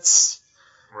secrets.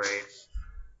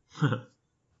 Right.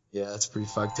 Yeah, that's pretty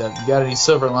fucked up. You got any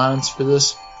silver linings for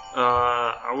this?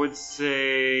 I would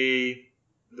say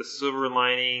the silver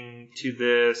lining to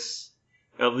this,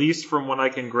 at least from what I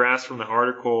can grasp from the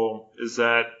article, is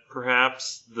that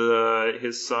perhaps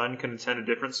his son can attend a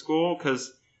different school,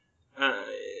 because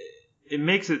it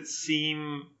makes it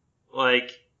seem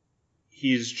like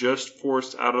he's just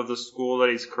forced out of the school that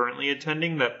he's currently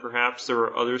attending, that perhaps there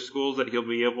are other schools that he'll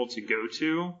be able to go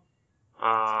to.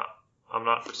 I'm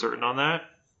not for certain on that,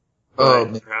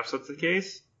 but perhaps that's the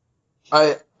case.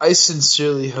 I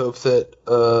sincerely hope that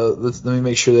let me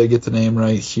make sure that I get the name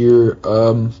right here.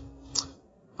 Quan.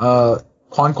 I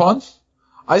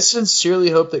sincerely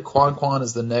hope that Quan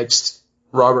is the next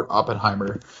Robert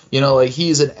Oppenheimer. He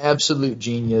is an absolute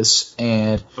genius.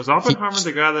 And was Oppenheimer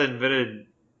the guy that invented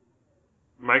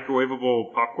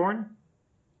microwavable popcorn?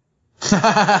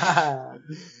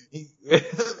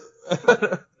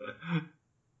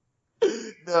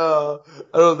 No,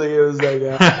 I don't think it was that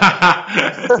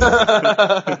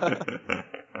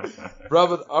guy.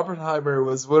 Robert Oppenheimer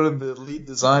was one of the lead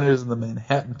designers in the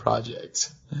Manhattan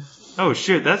Project. Oh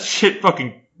shit, that's shit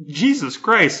fucking Jesus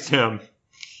Christ, Tim.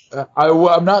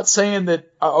 I'm not saying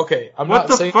that. Okay, What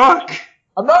the fuck?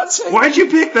 I'm not saying. Why'd you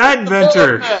pick that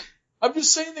inventor? I'm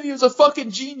just saying that he was a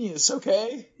fucking genius.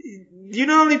 Okay. You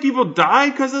know how many people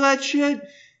died because of that shit?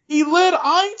 He led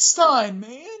Einstein,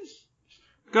 man.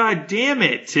 God damn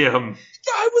it, Tim.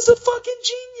 Guy was a fucking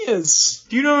genius.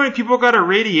 Do you know how many people got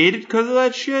irradiated because of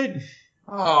that shit?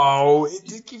 Oh, it's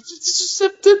just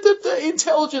the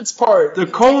intelligence part. The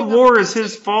Cold War is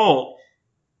his fault.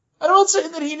 I'm not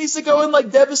saying that he needs to go and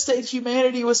like devastate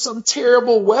humanity with some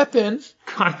terrible weapon.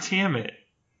 God damn it.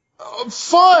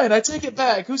 Fine, I take it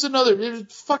back. Who's another?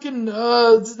 Fucking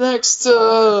next.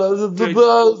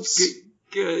 Tesla.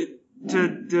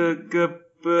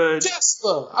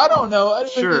 I don't know.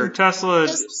 Sure, Tesla.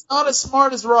 Tesla's not as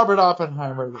smart as Robert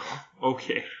Oppenheimer, though.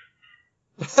 Okay.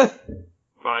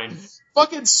 Fine.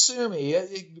 Fucking sue me.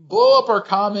 Blow up our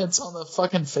comments on the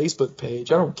fucking Facebook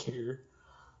page. I don't care.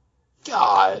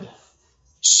 God.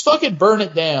 Just fucking burn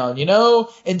it down, you know?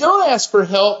 And don't ask for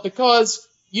help because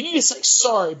you need to say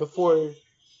sorry before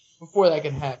that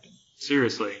can happen.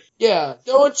 Seriously. Yeah.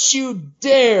 Don't you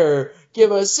dare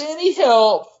give us any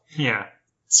help. Yeah.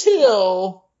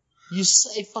 Till you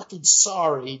say fucking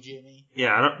sorry, Jimmy.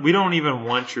 Yeah, we don't even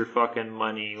want your fucking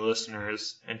money,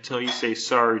 listeners, until you say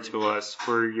sorry to us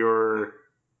for your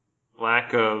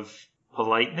lack of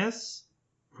politeness,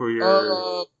 for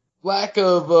your lack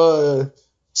of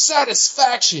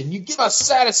satisfaction. You give us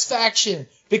satisfaction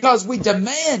because we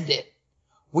demand it.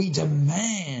 We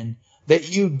demand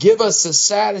that you give us the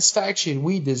satisfaction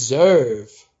we deserve.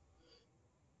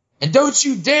 And don't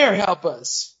you dare help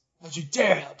us. Don't you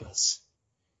dare help us.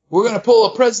 We're going to pull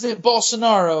a President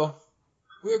Bolsonaro.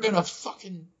 We're going to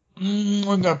fucking...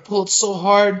 we're going to pull it so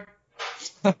hard.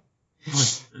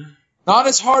 Not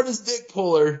as hard as Dick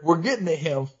Puller. We're getting to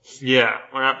him. Yeah,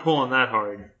 we're not pulling that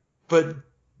hard. But,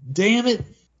 damn it.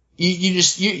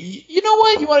 You know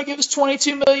what? You want to give us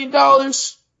 $22 million?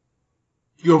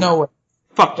 No way.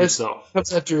 Fuck yourself. That's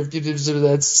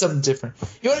something different.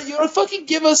 You want to fucking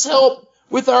give us help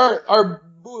with our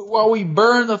while we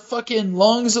burn the fucking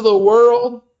lungs of the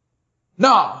world?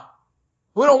 Nah.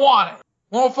 We don't want it.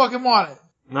 We don't fucking want it.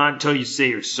 Not until you say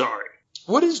you're sorry.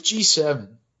 What is G7?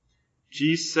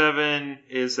 G7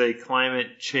 is a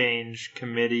climate change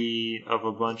committee of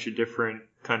a bunch of different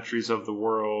countries of the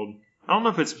world. I don't know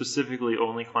if it's specifically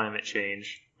only climate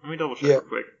change. Let me double check real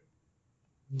quick.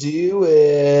 Do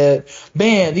it.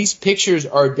 Man, these pictures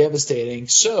are devastating.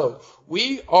 So,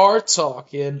 we are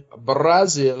talking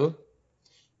Brazil.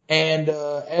 And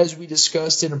as we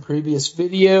discussed in a previous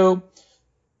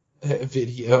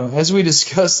as we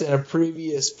discussed in a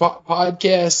previous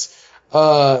podcast,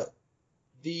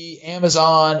 the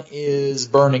Amazon is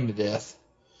burning to death.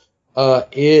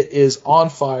 It is on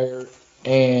fire,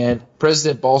 and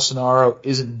President Bolsonaro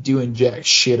isn't doing jack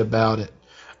shit about it.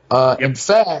 In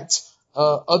fact,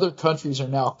 other countries are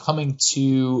now coming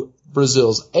to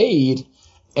Brazil's aid,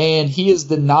 and he is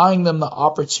denying them the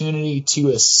opportunity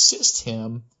to assist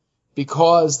him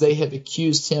because they have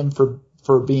accused him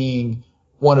for being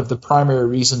one of the primary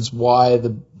reasons why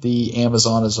the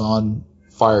Amazon is on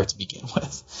fire to begin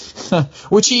with.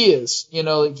 Which he is. You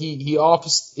know, he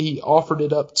offered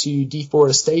it up to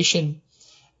deforestation,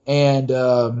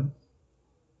 and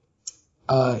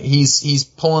he's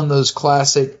pulling those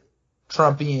classic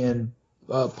Trumpian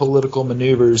political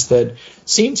maneuvers that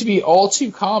seem to be all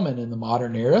too common in the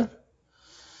modern era.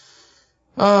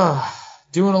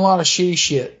 Doing a lot of shitty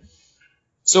shit.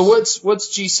 So what's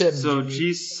G7? So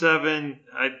G7,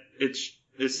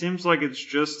 it seems like it's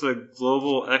just a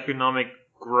global economic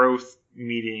growth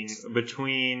meeting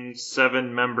between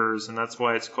 7 members, and that's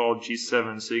why it's called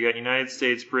G7. So you got United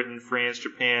States, Britain, France,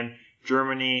 Japan,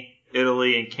 Germany,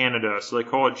 Italy, and Canada. So they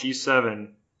call it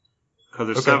G7 because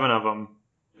there's 7 of them,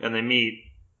 and they meet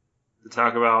to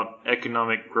talk about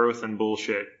economic growth and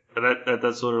bullshit.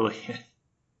 That's literally it.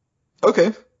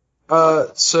 Okay.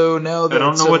 So now that I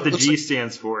don't know what the G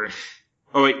stands for.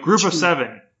 Oh wait, Group of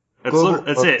 7.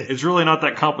 That's it. It's really not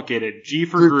that complicated. G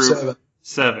for group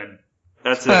 7.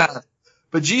 That's it.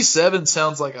 But G7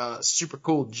 sounds like a super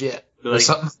cool jet or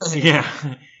something. Yeah.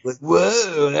 Like,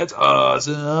 whoa, that's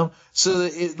awesome. So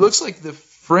it looks like the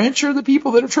French are the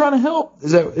people that are trying to help.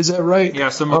 Is that right? Yeah.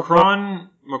 So Macron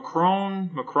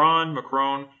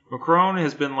Macron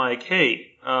has been like, hey,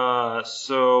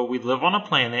 so we live on a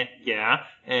planet, yeah,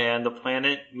 and the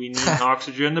planet, we need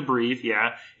oxygen to breathe,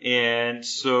 yeah, and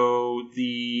so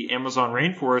the Amazon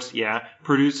rainforest, yeah,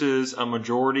 produces a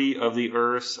majority of the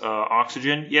Earth's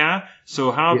oxygen, yeah,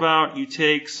 so how about you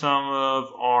take some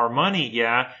of our money,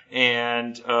 yeah,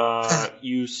 and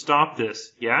you stop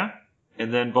this, yeah?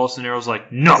 And then Bolsonaro's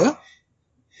like, no! Yeah.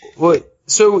 Wait,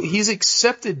 so he's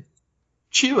accepted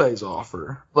Chile's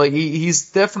offer. Like,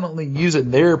 he's definitely using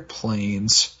their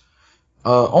planes.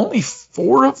 Only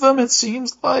 4 of them, it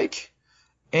seems like.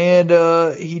 And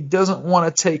he doesn't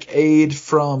want to take aid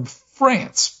from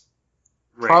France.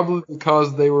 Right. Probably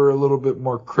because they were a little bit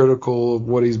more critical of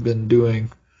what he's been doing.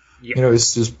 Yep. You know,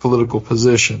 it's just political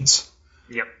positions.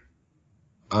 Yep.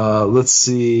 Let's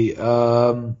see.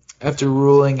 After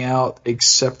ruling out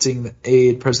accepting the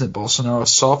aid, President Bolsonaro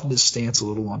softened his stance a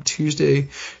little on Tuesday,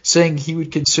 saying he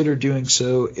would consider doing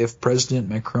so if President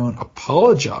Macron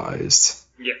apologized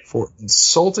for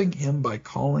insulting him by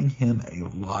calling him a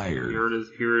liar. He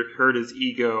hurt his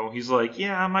ego. He's like,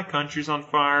 yeah, my country's on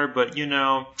fire, but you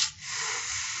know,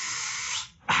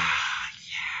 he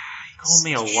called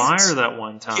me a liar that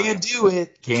one time. Can't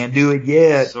do it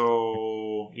yet.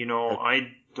 So, you know,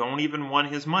 I don't even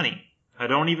want his money. I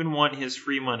don't even want his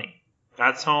free money.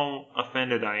 That's how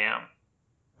offended I am.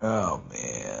 Oh,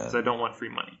 man. Because I don't want free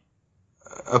money.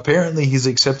 Apparently, he's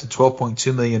accepted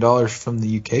 $12.2 million from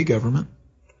the UK government.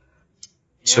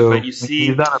 Yeah, so but you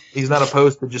see, he's not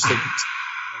opposed to just like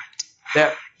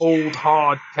that old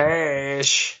hard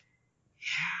cash.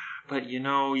 But you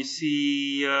know, you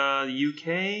see, the UK,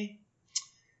 they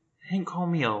didn't call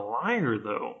me a liar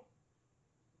though.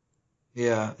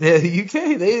 Yeah, the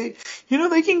UK, they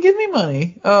can give me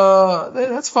money.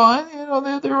 That's fine. You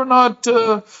know,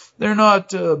 they're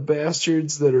not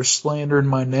bastards that are slandering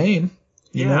my name.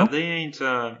 You know? They ain't.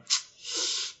 Honk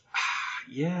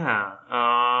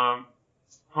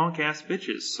ass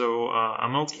bitches. So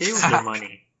I'm okay with their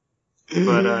money.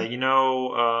 But you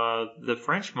know, the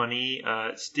French money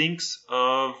stinks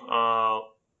of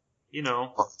you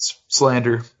know,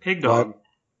 slander, pig dog.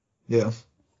 Yeah,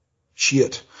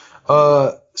 shit.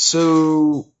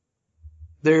 So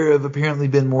there have apparently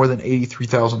been more than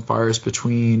 83,000 fires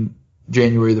between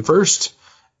January the 1st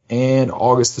and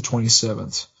August the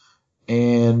 27th.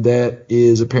 And that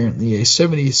is apparently a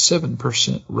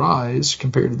 77% rise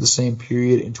compared to the same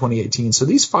period in 2018. So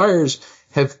these fires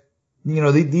have, you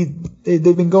know,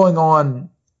 they've been going on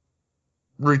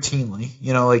routinely.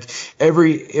 You know, like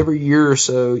every year or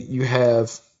so you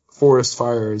have forest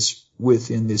fires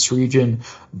within this region,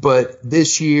 but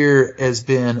this year has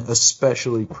been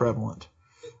especially prevalent.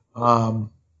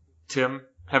 Tim,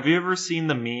 have you ever seen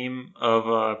the meme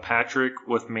of Patrick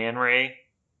with Man Ray?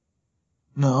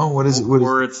 No, what is it?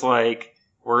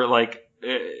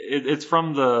 It's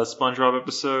from the SpongeBob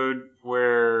episode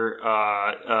where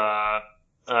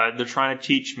they're trying to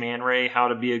teach Man Ray how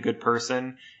to be a good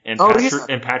person, and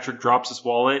Patrick drops his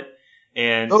wallet,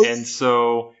 and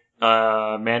so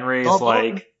Man Ray is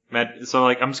like. So,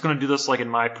 like, I'm just going to do this, like, in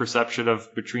my perception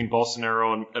of between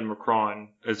Bolsonaro and Macron.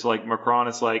 It's like, Macron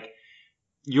is like,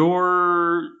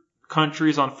 your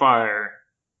country's on fire.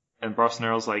 And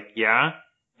Bolsonaro's like, yeah.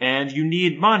 And you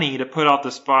need money to put out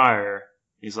this fire.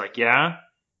 He's like, yeah.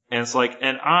 And it's like,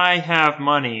 and I have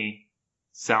money.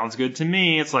 Sounds good to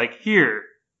me. It's like, here,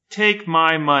 take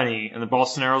my money. And the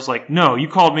Bolsonaro's like, no, you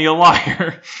called me a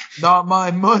liar. Not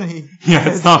my money. Yeah,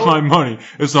 it's not my money.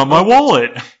 It's not my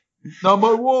wallet. Not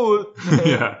my wallet.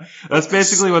 Yeah, that's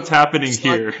basically what's happening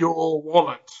here. Like your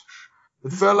wallet.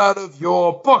 It fell out of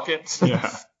your pocket.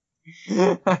 Yeah.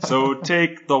 So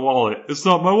take the wallet. It's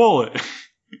not my wallet.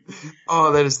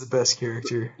 Oh, that is the best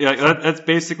character. Yeah, that's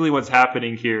basically what's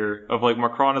happening here. Of like,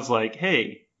 Macron is like,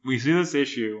 hey, we see this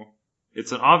issue.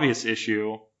 It's an obvious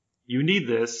issue. You need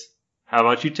this. How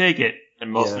about you take it?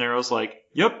 And Bolsonaro's like,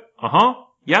 yep,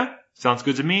 yeah, sounds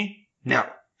good to me. No.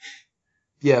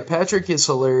 Yeah, Patrick is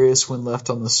hilarious when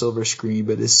left on the silver screen,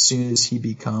 but as soon as he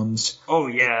becomes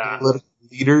a political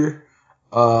leader,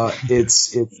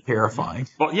 it's terrifying.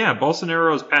 Well, yeah,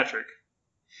 Bolsonaro is Patrick.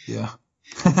 Yeah.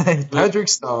 Patrick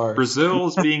Star. Brazil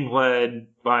is being led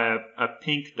by a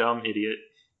pink dumb idiot.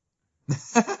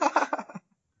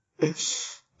 You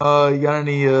got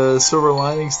any silver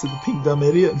linings to the pink dumb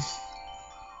idiot?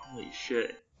 Holy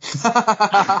shit.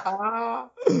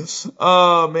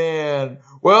 Oh, man.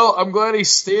 Well, I'm glad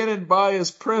he's standing by his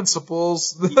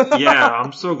principles. Yeah,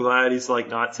 I'm so glad he's like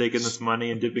not taking this money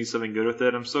and doing something good with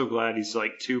it. I'm so glad he's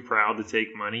like too proud to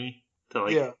take money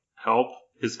to help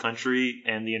his country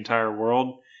and the entire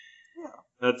world. Yeah.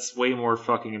 That's way more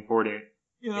fucking important.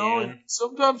 You know, Man.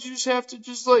 sometimes you just have to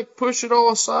just like push it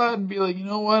all aside and be like, you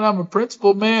know what? I'm a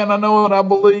principled man. I know what I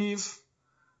believe.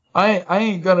 I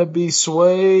ain't gonna be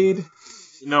swayed.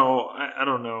 No, I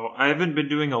don't know. I haven't been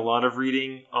doing a lot of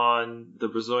reading on the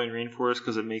Brazilian rainforest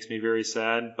because it makes me very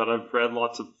sad, but I've read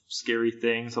lots of scary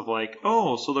things of like,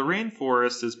 oh, so the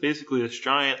rainforest is basically this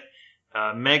giant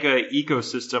mega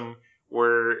ecosystem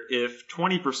where if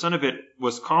 20% of it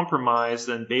was compromised,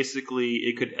 then basically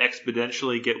it could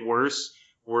exponentially get worse,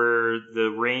 where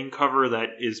the rain cover that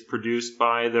is produced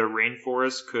by the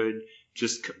rainforest could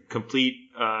just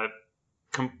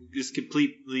just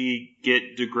completely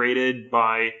get degraded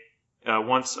by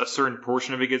once a certain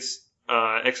portion of it gets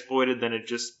exploited, then it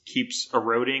just keeps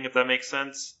eroding, if that makes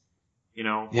sense. You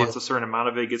know, Yeah. once a certain amount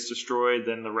of it gets destroyed,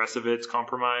 then the rest of it's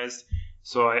compromised.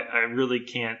 So I really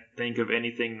can't think of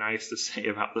anything nice to say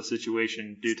about the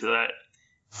situation due to that.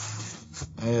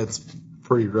 It's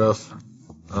pretty rough.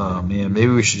 Oh man,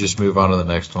 maybe we should just move on to the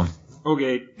next one.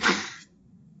 Okay.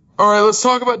 All right, let's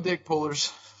talk about dick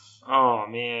pullers. Oh,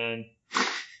 man.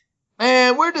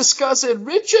 And we're discussing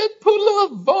Richard Puller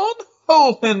von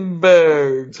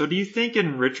Hohenberg. So do you think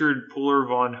in Richard Puller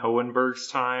von Hohenberg's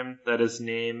time that his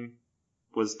name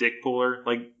was Dick Puller?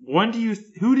 Like, who do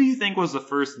you think was the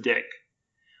first Dick?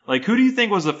 Like, who do you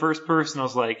think was the first person that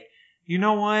was like, you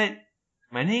know what?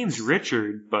 My name's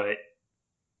Richard, but I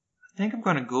think I'm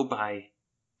gonna go by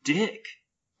Dick.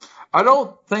 I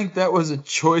don't think that was a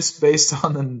choice based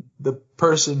on the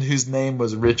person whose name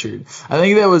was Richard. I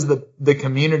think that was the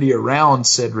community around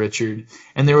said Richard,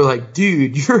 and they were like,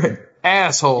 dude, you're an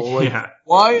asshole. Like, Yeah.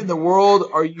 why in the world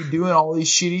are you doing all these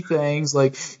shitty things?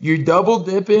 Like, you're double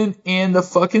dipping in the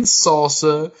fucking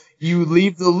salsa. You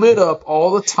leave the lid up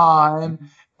all the time.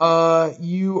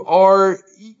 You are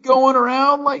going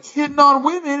around like hitting on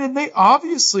women, and they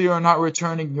obviously are not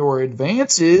returning your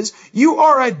advances. You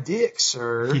are a dick,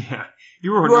 sir. Yeah.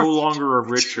 You are no longer a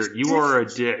Richard. You are a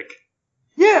Dick.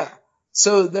 Yeah.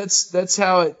 So that's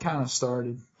how it kind of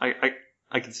started.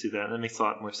 I can see that. That makes a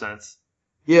lot more sense.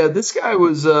 Yeah, this guy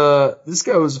was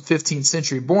 15th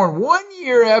century, born 1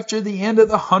 year after the end of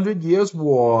the 100 Years'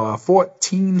 War,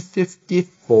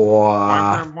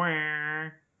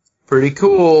 1454. Pretty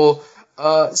cool.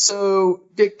 So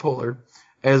Dick Puller,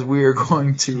 as we are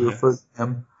going to refer to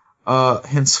him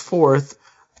henceforth,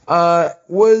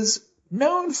 was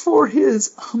known for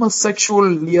his homosexual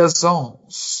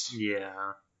liaisons.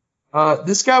 Yeah.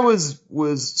 This guy was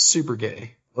super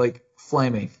gay, like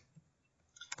flaming.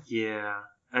 Yeah.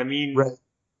 I mean,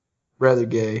 Rather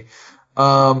gay.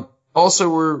 Also,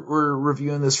 we're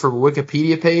reviewing this from a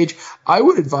Wikipedia page. I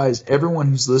would advise everyone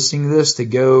who's listening to this to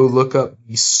go look up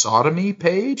the sodomy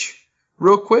page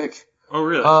real quick. oh,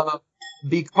 really?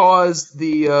 Because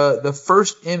the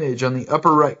first image on the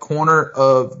upper right corner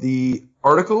of the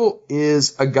article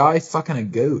is a guy fucking a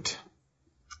goat.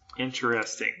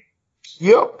 Interesting.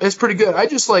 Yep, it's pretty good. I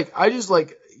just like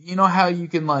you know how you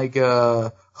can like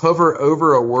hover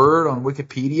over a word on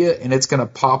Wikipedia and it's gonna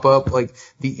pop up like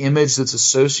the image that's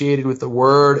associated with the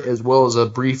word as well as a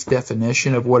brief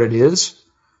definition of what it is.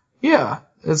 Yeah,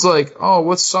 it's like, oh,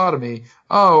 what's sodomy?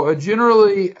 Oh,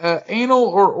 generally anal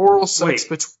or oral sex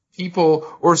between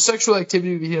people or sexual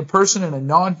activity between a person and a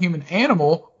non-human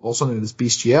animal, also known as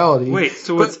bestiality. Wait,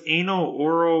 so it's anal,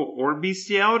 oral, or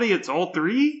bestiality? It's all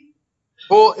three?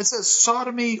 Well, it says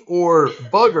sodomy or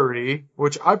buggery,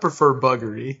 which I prefer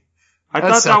buggery. I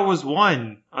thought that was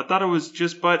one. I thought it was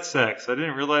just butt sex. I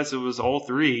didn't realize it was all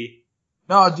three.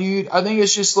 No, dude, I think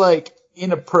it's just like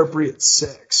inappropriate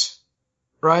sex,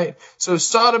 right? So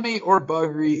sodomy or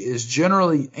buggery is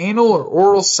generally anal or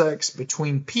oral sex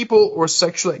between people or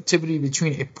sexual activity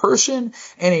between a person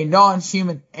and a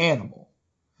non-human animal.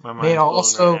 My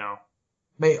mind's blown right now.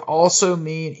 May also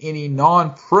mean any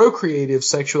non-procreative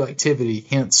sexual activity,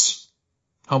 hence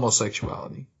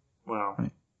homosexuality. Wow.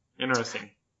 Right.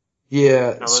 Interesting.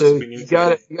 Yeah, Now so let's begin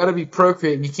you gotta be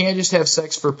procreating. You can't just have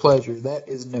sex for pleasure. That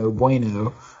is no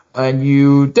bueno. And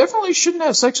you definitely shouldn't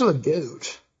have sex with a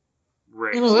goat.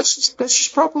 Right. You know, that's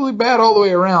just probably bad all the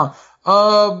way around.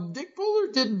 Dick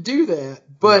Puller didn't do that,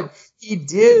 but he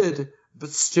did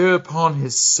bestow upon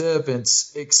his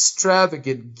servants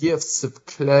extravagant gifts of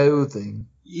clothing.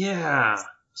 Yeah.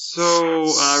 So,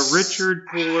 Richard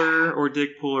Puller, or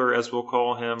Dick Puller as we'll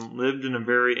call him, lived in a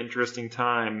very interesting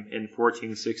time in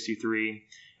 1463.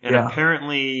 And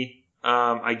apparently,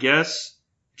 I guess,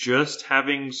 just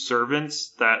having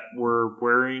servants that were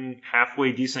wearing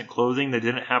halfway decent clothing that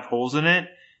didn't have holes in it,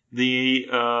 the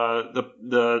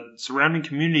surrounding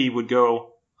community would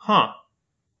go, huh,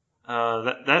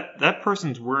 that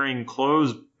person's wearing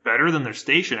clothes better than their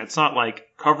station. It's not like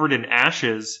covered in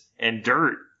ashes and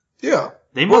dirt. Yeah.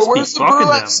 They must be Where's the fucking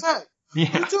burlap them. sack? Yeah.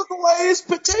 Who took away his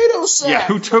potato sack? Yeah,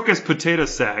 who took his potato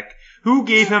sack? Who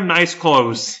gave him nice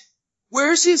clothes?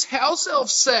 Where's his house elf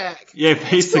sack? Yeah, What's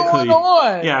basically. going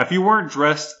on? Yeah, if you weren't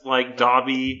dressed like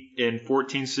Dobby in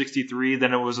 1463,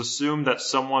 then it was assumed that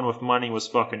someone with money was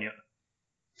fucking you.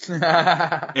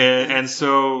 And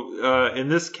so, in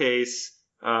this case,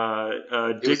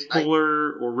 Dick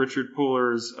Puller, or Richard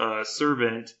Puller's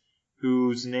servant,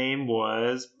 whose name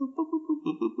was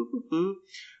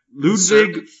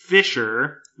Ludwig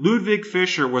Fischer. Ludwig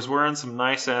Fischer was wearing some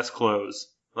nice ass clothes.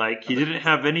 Like, he didn't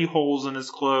have any holes in his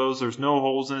clothes. There's no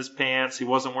holes in his pants. He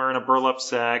wasn't wearing a burlap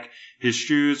sack. His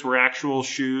shoes were actual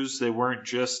shoes. They weren't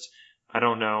just, I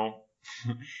don't know,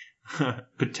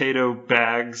 potato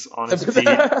bags on his feet.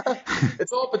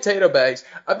 It's all potato bags.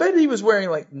 I bet he was wearing,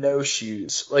 like, no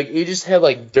shoes. Like, he just had,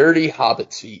 like, dirty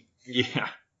hobbit feet. Yeah.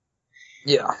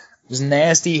 Yeah. His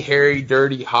nasty, hairy,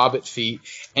 dirty hobbit feet.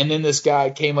 And then this guy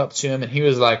came up to him and he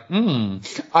was like,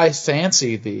 I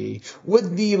fancy thee.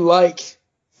 Would thee like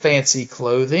fancy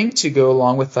clothing to go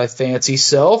along with thy fancy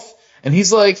self? And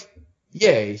he's like,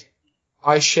 yea,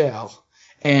 I shall.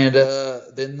 And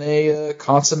then they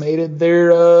consummated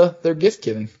their gift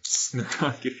giving.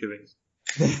 Gift giving.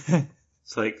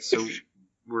 It's like, so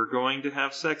we're going to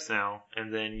have sex now,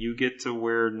 and then you get to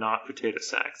wear not potato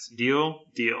sacks. Deal?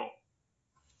 Deal.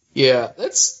 Yeah,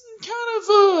 that's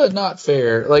kind of not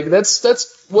fair. Like,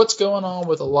 that's what's going on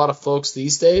with a lot of folks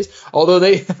these days. Although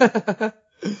they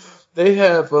they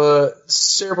have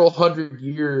several hundred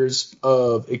years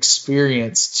of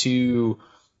experience to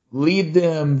lead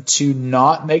them to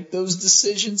not make those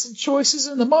decisions and choices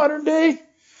in the modern day.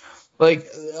 Like,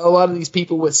 a lot of these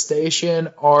people with station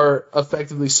are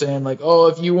effectively saying, like, oh,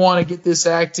 if you want to get this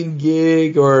acting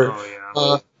gig, or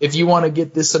if you want to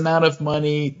get this amount of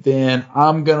money, then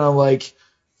I'm going to, like,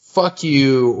 fuck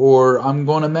you, or I'm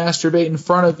going to masturbate in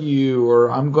front of you, or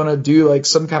I'm going to do, like,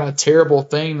 some kind of terrible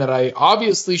thing that I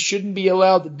obviously shouldn't be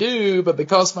allowed to do, but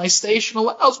because my station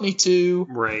allows me to.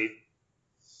 Right.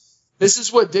 This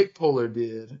is what Dick Puller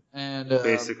did. And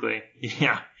basically.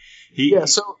 Yeah.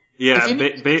 So yeah,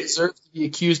 if he deserves to be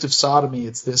accused of sodomy,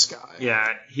 it's this guy.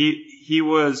 Yeah, he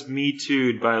was Me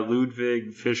Too'd by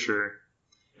Ludwig Fischer.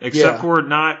 Except for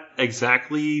not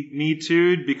exactly Me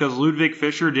Too'd, because Ludwig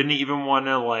Fischer didn't even want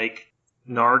to, like,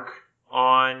 narc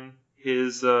on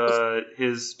his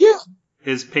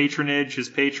patronage, his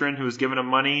patron who was giving him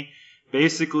money.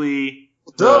 Basically,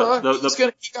 he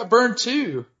got burned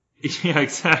too. Yeah,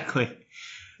 exactly.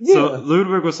 Yeah. So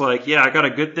Ludwig was like, yeah, I got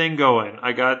a good thing going.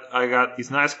 I got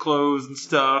these nice clothes and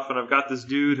stuff, and I've got this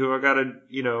dude who I gotta,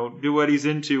 do what he's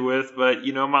into with, but,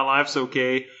 my life's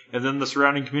okay. And then the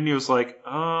surrounding community was like,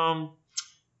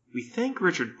 we think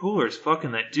Richard Puller's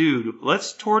fucking that dude.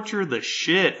 Let's torture the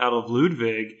shit out of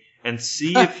Ludwig and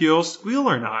see if he'll squeal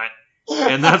or not.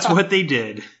 And that's what they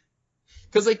did.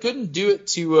 Because they couldn't do it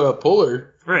to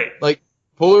Puller. Right. Like,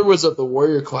 Puller was of the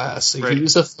warrior class. Like, right. He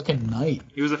was a fucking knight.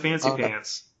 He was a fancy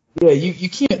pants. Yeah, you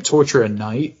can't torture a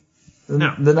knight.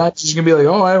 No. The knight's just going to be like,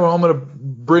 all right, well, I'm going to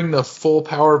bring the full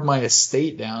power of my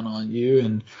estate down on you,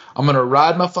 and I'm going to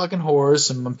ride my fucking horse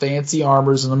and my fancy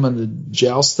armors, and I'm going to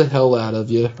joust the hell out of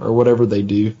you, or whatever they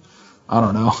do. I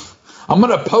don't know. I'm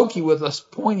going to poke you with a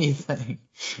pointy thing.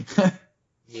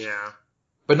 Yeah.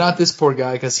 But not this poor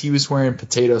guy, because he was wearing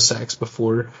potato sacks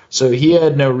before, so he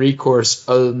had no recourse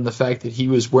other than the fact that he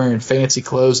was wearing fancy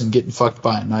clothes and getting fucked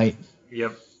by a knight.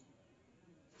 Yep.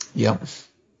 Yep.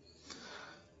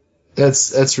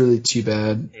 That's really too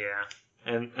bad. Yeah.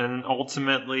 And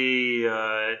ultimately,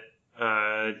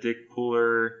 Dick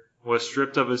Puller was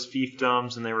stripped of his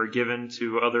fiefdoms, and they were given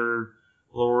to other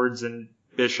lords and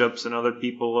bishops and other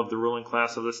people of the ruling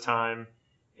class of this time,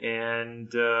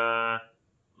 and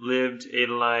lived a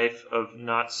life of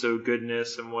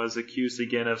not-so-goodness, and was accused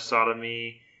again of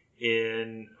sodomy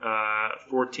in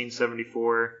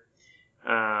 1474.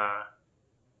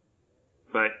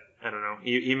 But, I don't know,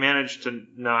 he managed to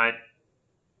not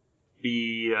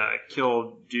be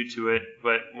killed due to it,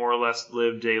 but more or less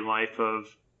lived a life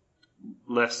of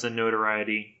less than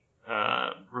notoriety,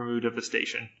 removed of the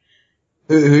station.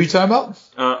 Who are you talking about?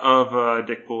 Of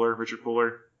Dick Puller, Richard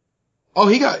Puller. Oh,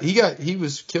 he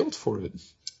was killed for it.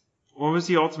 What was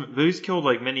the ultimate? But he was killed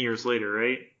like many years later,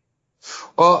 right?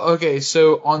 Oh, okay.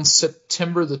 So on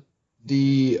September the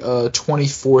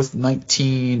 24th,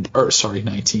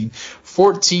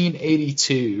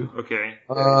 1482. Okay.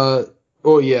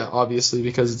 Oh yeah, obviously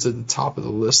because it's at the top of the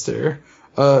list there.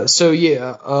 So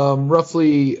yeah,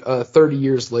 roughly 30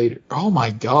 years later. Oh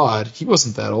my God, he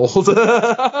wasn't that old.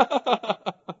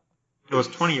 It was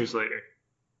 20 years later.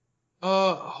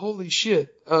 Holy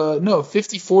shit. No,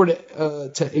 54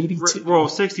 to 82. Well,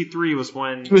 63 was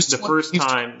when He was the 20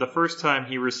 first time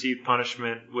he received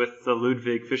punishment with the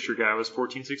Ludwig Fischer guy was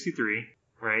 1463,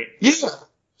 right? Yeah.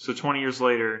 So 20 years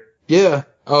later. Yeah.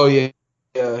 Oh, yeah.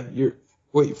 Yeah.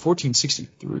 Wait,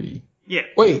 1463. Yeah.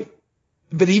 Wait.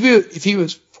 But if he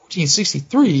was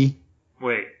 1463,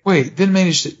 then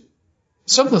managed to...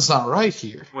 Something's not right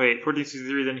here. Wait,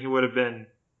 1463, then he would have been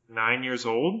 9 years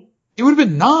old? He would have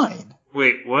been 9.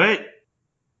 Wait, what?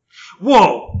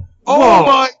 Whoa! Oh Whoa.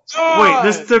 my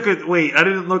god! Wait, I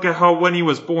didn't look at when he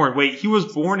was born. Wait, he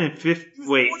was born in he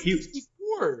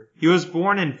was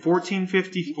born in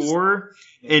 1454,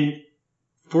 and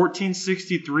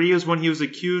 1463 is when he was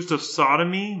accused of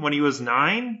sodomy when he was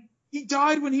 9? He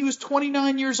died when he was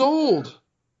 29 years old.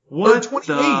 What or 28.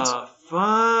 the fuck?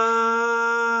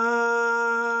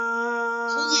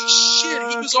 Holy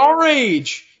shit, he was our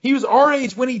age. He was our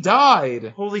age when he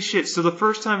died. Holy shit, so the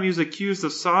first time he was accused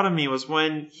of sodomy was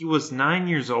when he was 9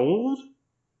 years old?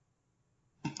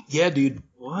 Yeah, dude.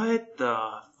 What the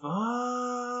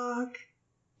fuck?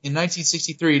 In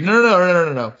 1963.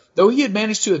 No. Though he had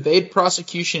managed to evade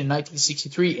prosecution in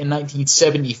 1963 and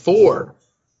 1974.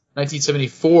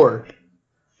 1974.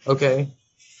 Okay.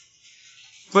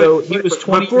 So he was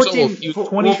 20 years old. He was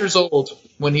 20 years old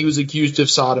when he was accused of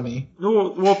sodomy. No,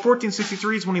 well,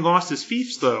 1463 is when he lost his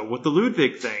fiefs, though, with the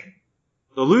Ludwig thing.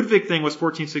 The Ludwig thing was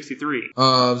 1463.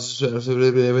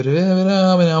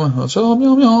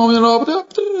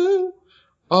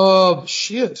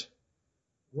 Shit.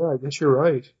 Yeah, I guess you're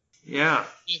right. Yeah.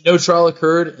 No trial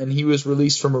occurred, and he was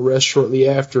released from arrest shortly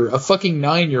after. A fucking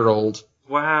 9-year-old.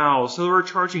 Wow, so we're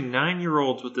charging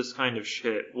 9-year-olds with this kind of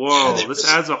shit. Whoa, this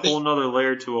adds a whole nother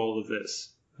layer to all of this.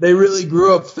 They really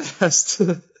grew up fast.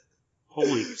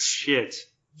 Holy shit.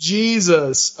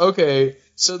 Jesus. Okay,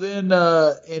 so then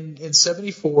in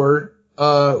 74,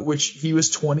 which he was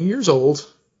 20 years old,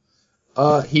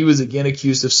 he was again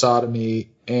accused of sodomy,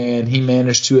 and he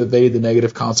managed to evade the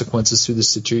negative consequences through the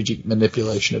strategic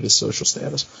manipulation of his social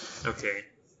status. Okay.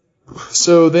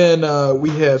 So then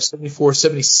we have 74,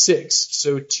 76.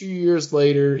 So 2 years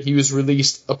later, he was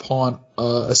released upon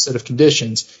a set of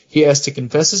conditions. He has to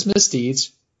confess his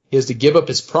misdeeds. He has to give up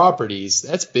his properties.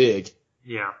 That's big.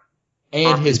 Yeah.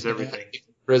 And his everything.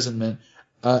 Imprisonment.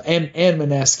 And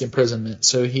monastic imprisonment.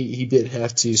 So he did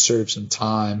have to serve some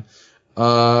time.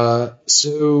 So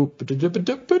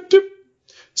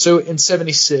in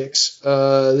 76,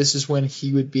 this is when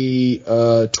he would be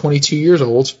 22 years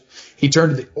old. He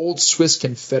turned to the old Swiss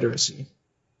Confederacy.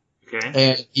 Okay.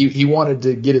 And he wanted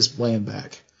to get his land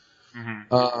back.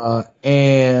 Mm-hmm.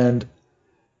 And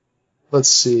let's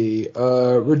see,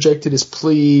 rejected his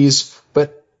pleas,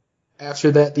 but after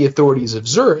that, the authorities of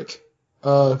Zurich,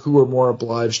 who were more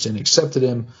obliged and accepted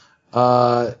him,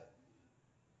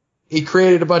 he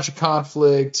created a bunch of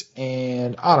conflict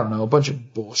and, I don't know, a bunch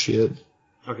of bullshit.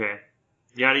 Okay.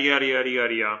 Yada, yada, yada,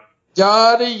 yada, yada.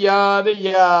 Yada, yada,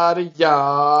 yada,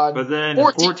 yada. But then in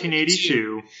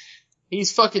 1482...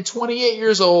 He's fucking 28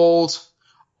 years old.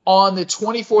 On the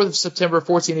 24th of September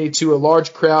 1482, a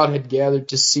large crowd had gathered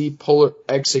to see Puller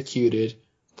executed.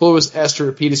 Puller was asked to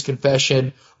repeat his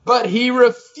confession, but he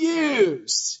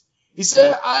refused. He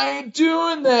said, I ain't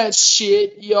doing that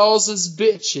shit, y'all's as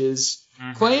bitches.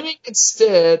 Mm-hmm. Claiming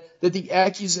instead that the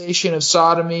accusation of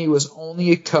sodomy was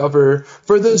only a cover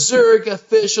for the Zurich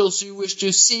officials who wished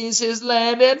to seize his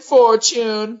land and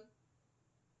fortune.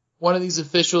 One of these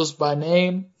officials by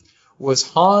name was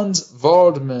Hans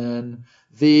Waldmann,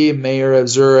 the mayor of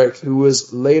Zurich, who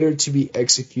was later to be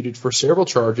executed for several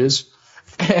charges,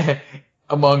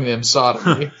 among them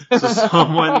sodomy. So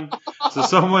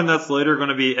someone that's later going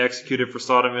to be executed for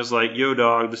sodomy is like, yo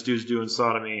dog, this dude's doing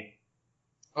sodomy.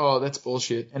 Oh, that's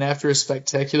bullshit. And after a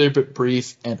spectacular but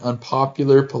brief and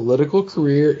unpopular political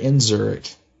career in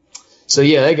Zurich. So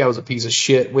yeah, that guy was a piece of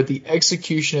shit. With the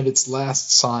execution of its last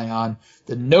scion,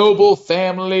 the noble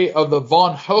family of the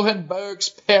von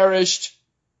Hohenbergs perished,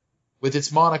 with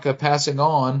its Monica passing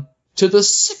on to the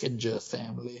Sickinger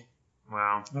family.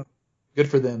 Wow. Good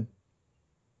for them.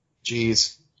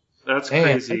 Jeez. That's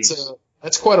crazy.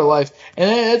 That's quite a life.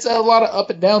 And it's a lot of up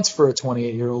and downs for a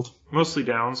 28-year-old. Mostly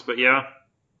downs, but yeah.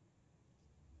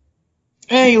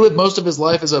 And he lived most of his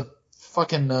life as a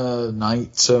fucking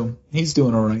knight, so he's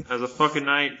doing all right. As a fucking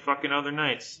knight, fucking other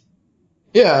knights.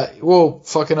 Yeah, well,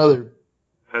 fucking other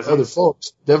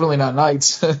folks. Definitely not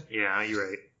knights. Yeah, you're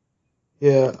right.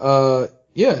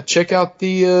 Yeah, check out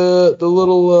the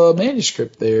little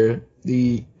manuscript there.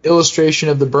 The illustration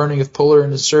of the burning of Puller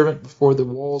and his servant before the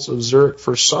walls of Zurich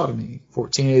for sodomy,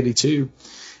 1482.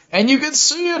 And you can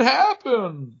see it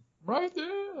happen right there.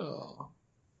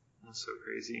 That's so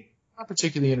crazy. Not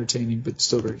particularly entertaining, but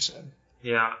still very sad.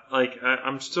 Yeah, like,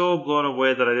 I'm still blown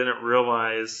away that I didn't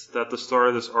realize that the start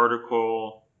of this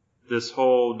article, this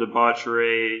whole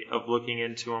debauchery of looking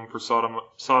into him for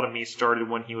sodomy started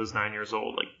when he was 9 years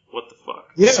old. Like, what the fuck?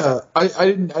 Yeah,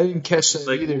 I didn't catch that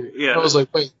Like, either. yeah. I was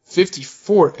like, wait,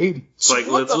 54, 80. It's like,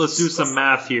 let's do some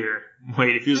math here.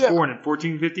 Wait, if he was born in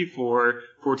 1454,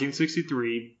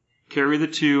 1463, carry the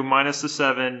 2 minus the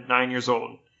 7, 9 years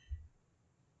old.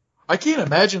 I can't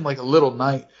imagine like a little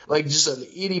knight, like just an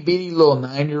itty bitty little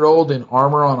 9-year-old in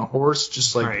armor on a horse,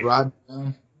 just like Right. riding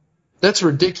down. That's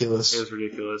ridiculous. It was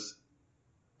ridiculous.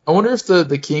 I wonder if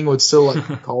the king would still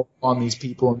like call on these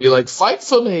people and be like, "Fight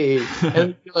for me,"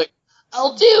 and be like,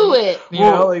 "I'll do it." You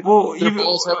know, like their even,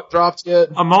 balls haven't dropped yet.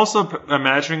 I'm also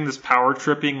imagining this power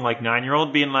tripping like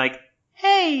 9-year-old being like,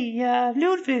 "Hey,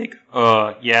 Ludwig.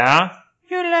 Yeah?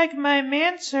 You're like my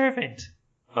manservant.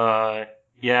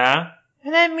 Yeah?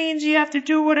 And that means you have to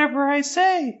do whatever I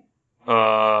say.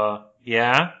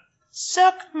 Yeah?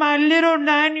 Suck my little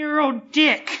 9-year-old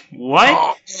dick."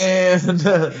 What? And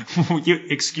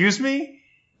Excuse me?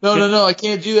 no, I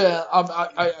can't do that.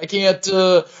 I can't.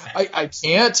 I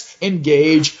can't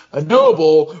engage a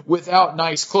noble without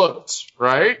nice clothes,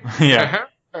 right? Yeah.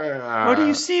 Oh, do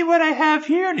you see what I have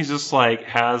here? And he's just like,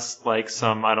 has like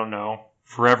some, I don't know,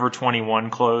 Forever 21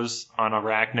 clothes on a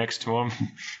rack next to him.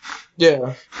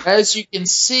 Yeah. As you can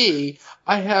see,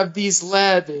 I have these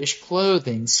lavish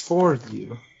clothings for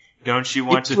you. Don't you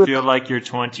want to feel like you're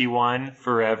 21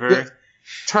 forever? Yeah.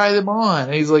 Try them on.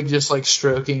 And he's like just like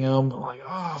stroking them. I'm like,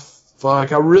 oh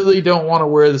fuck, I really don't want to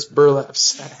wear this burlap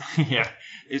sack. Yeah.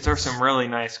 These are some really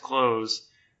nice clothes.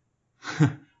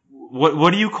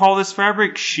 What do you call this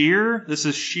fabric? Sheer? This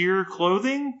is sheer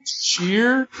clothing?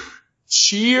 Sheer?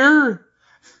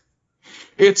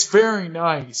 It's very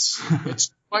nice.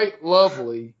 It's quite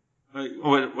lovely.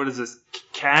 What is this?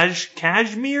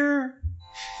 Cashmere?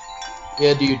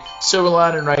 Yeah, dude. Silver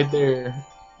lining right there.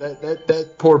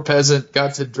 That poor peasant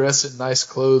got to dress in nice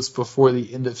clothes before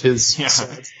the end of his. Yeah.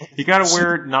 You gotta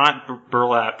wear not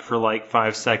burlap for like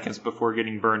 5 seconds before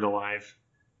getting burned alive.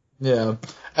 Yeah.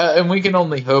 And we can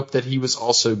only hope that he was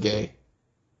also gay.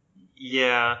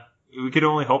 Yeah. We could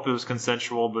only hope it was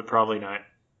consensual, but probably not.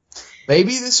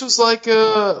 Maybe this was like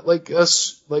a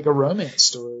romance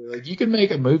story. Like you could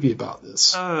make a movie about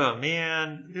this. Oh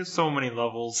man, there's so many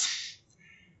levels.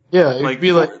 Yeah, it'd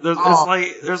be like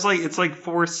it's like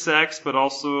forced sex, but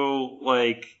also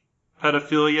like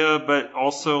pedophilia, but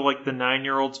also like the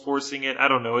 9-year-olds forcing it. I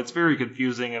don't know. It's very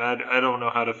confusing, and I don't know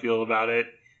how to feel about it.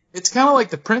 It's kind of like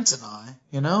The Prince and I.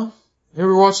 You know? You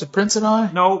ever watch The Prince and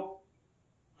I? Nope.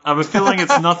 I have a feeling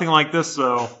it's nothing like this,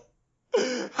 though.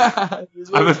 I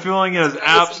have a feeling it has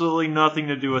absolutely nothing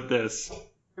to do with this.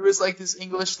 There was like this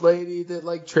English lady that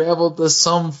like traveled to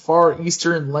some far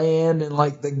eastern land, and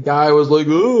like the guy was like,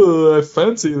 "Oh, I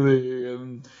fancy thee,"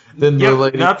 and then the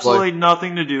lady absolutely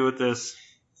nothing to do with this.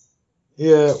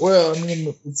 Yeah, well, I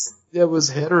mean, it was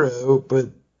hetero, but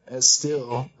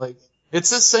still, like, it's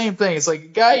the same thing. It's like a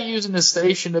guy using his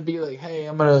station to be like, "Hey,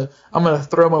 I'm gonna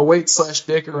throw my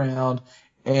weight/dick around,"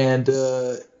 and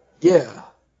yeah,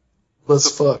 let's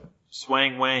fuck.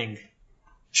 Swang wang.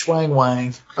 Swang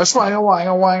wang. A swang a wang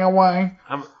a wang a wang.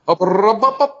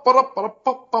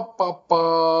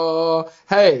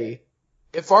 Hey,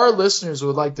 if our listeners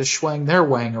would like to swang their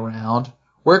wang around,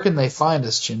 where can they find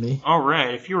us, Jimmy?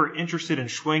 Alright, if you are interested in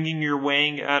swinging your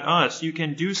wang at us, you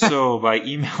can do so by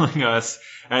emailing us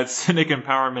at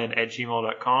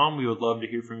cynicempowerment@gmail.com. We would love to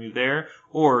hear from you there.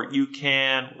 Or you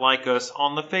can like us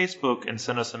on the Facebook and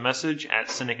send us a message at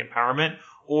Cynic Empowerment.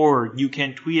 Or you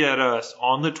can tweet at us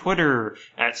on the Twitter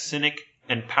at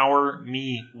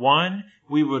CynicEmpowerMe1.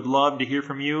 We would love to hear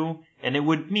from you, and it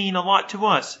would mean a lot to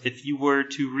us if you were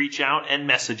to reach out and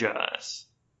message us.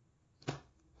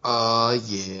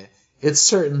 Yeah. It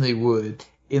certainly would.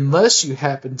 Unless you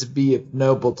happen to be of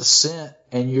noble descent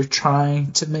and you're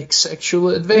trying to make sexual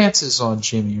advances on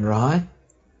Jimmy, right?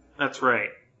 That's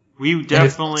right. We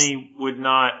definitely would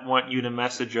not want you to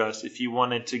message us if you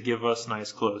wanted to give us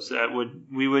nice clothes.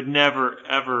 We would never,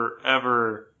 ever,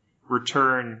 ever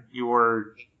return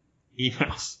your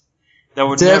emails. That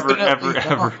would never, ever,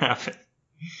 ever happen.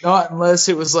 Not unless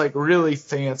it was like really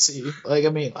fancy. Like, I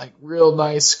mean, like real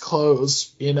nice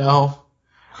clothes, you know?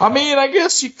 I mean, I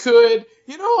guess you could.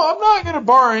 You know, I'm not going to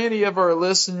bar any of our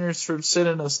listeners from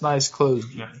sending us nice clothes.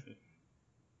 Yeah.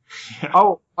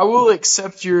 I will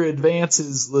accept your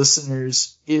advances,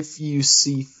 listeners, if you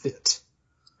see fit.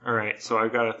 Alright, so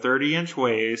I've got a 30-inch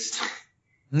waist.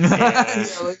 Yeah,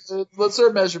 let's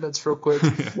our measurements real quick.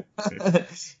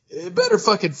 It better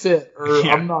fucking fit, or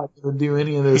Yeah. I'm not gonna do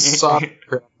any of this soft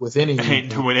crap with any. I ain't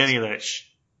doing any of that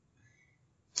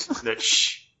That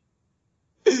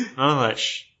None of that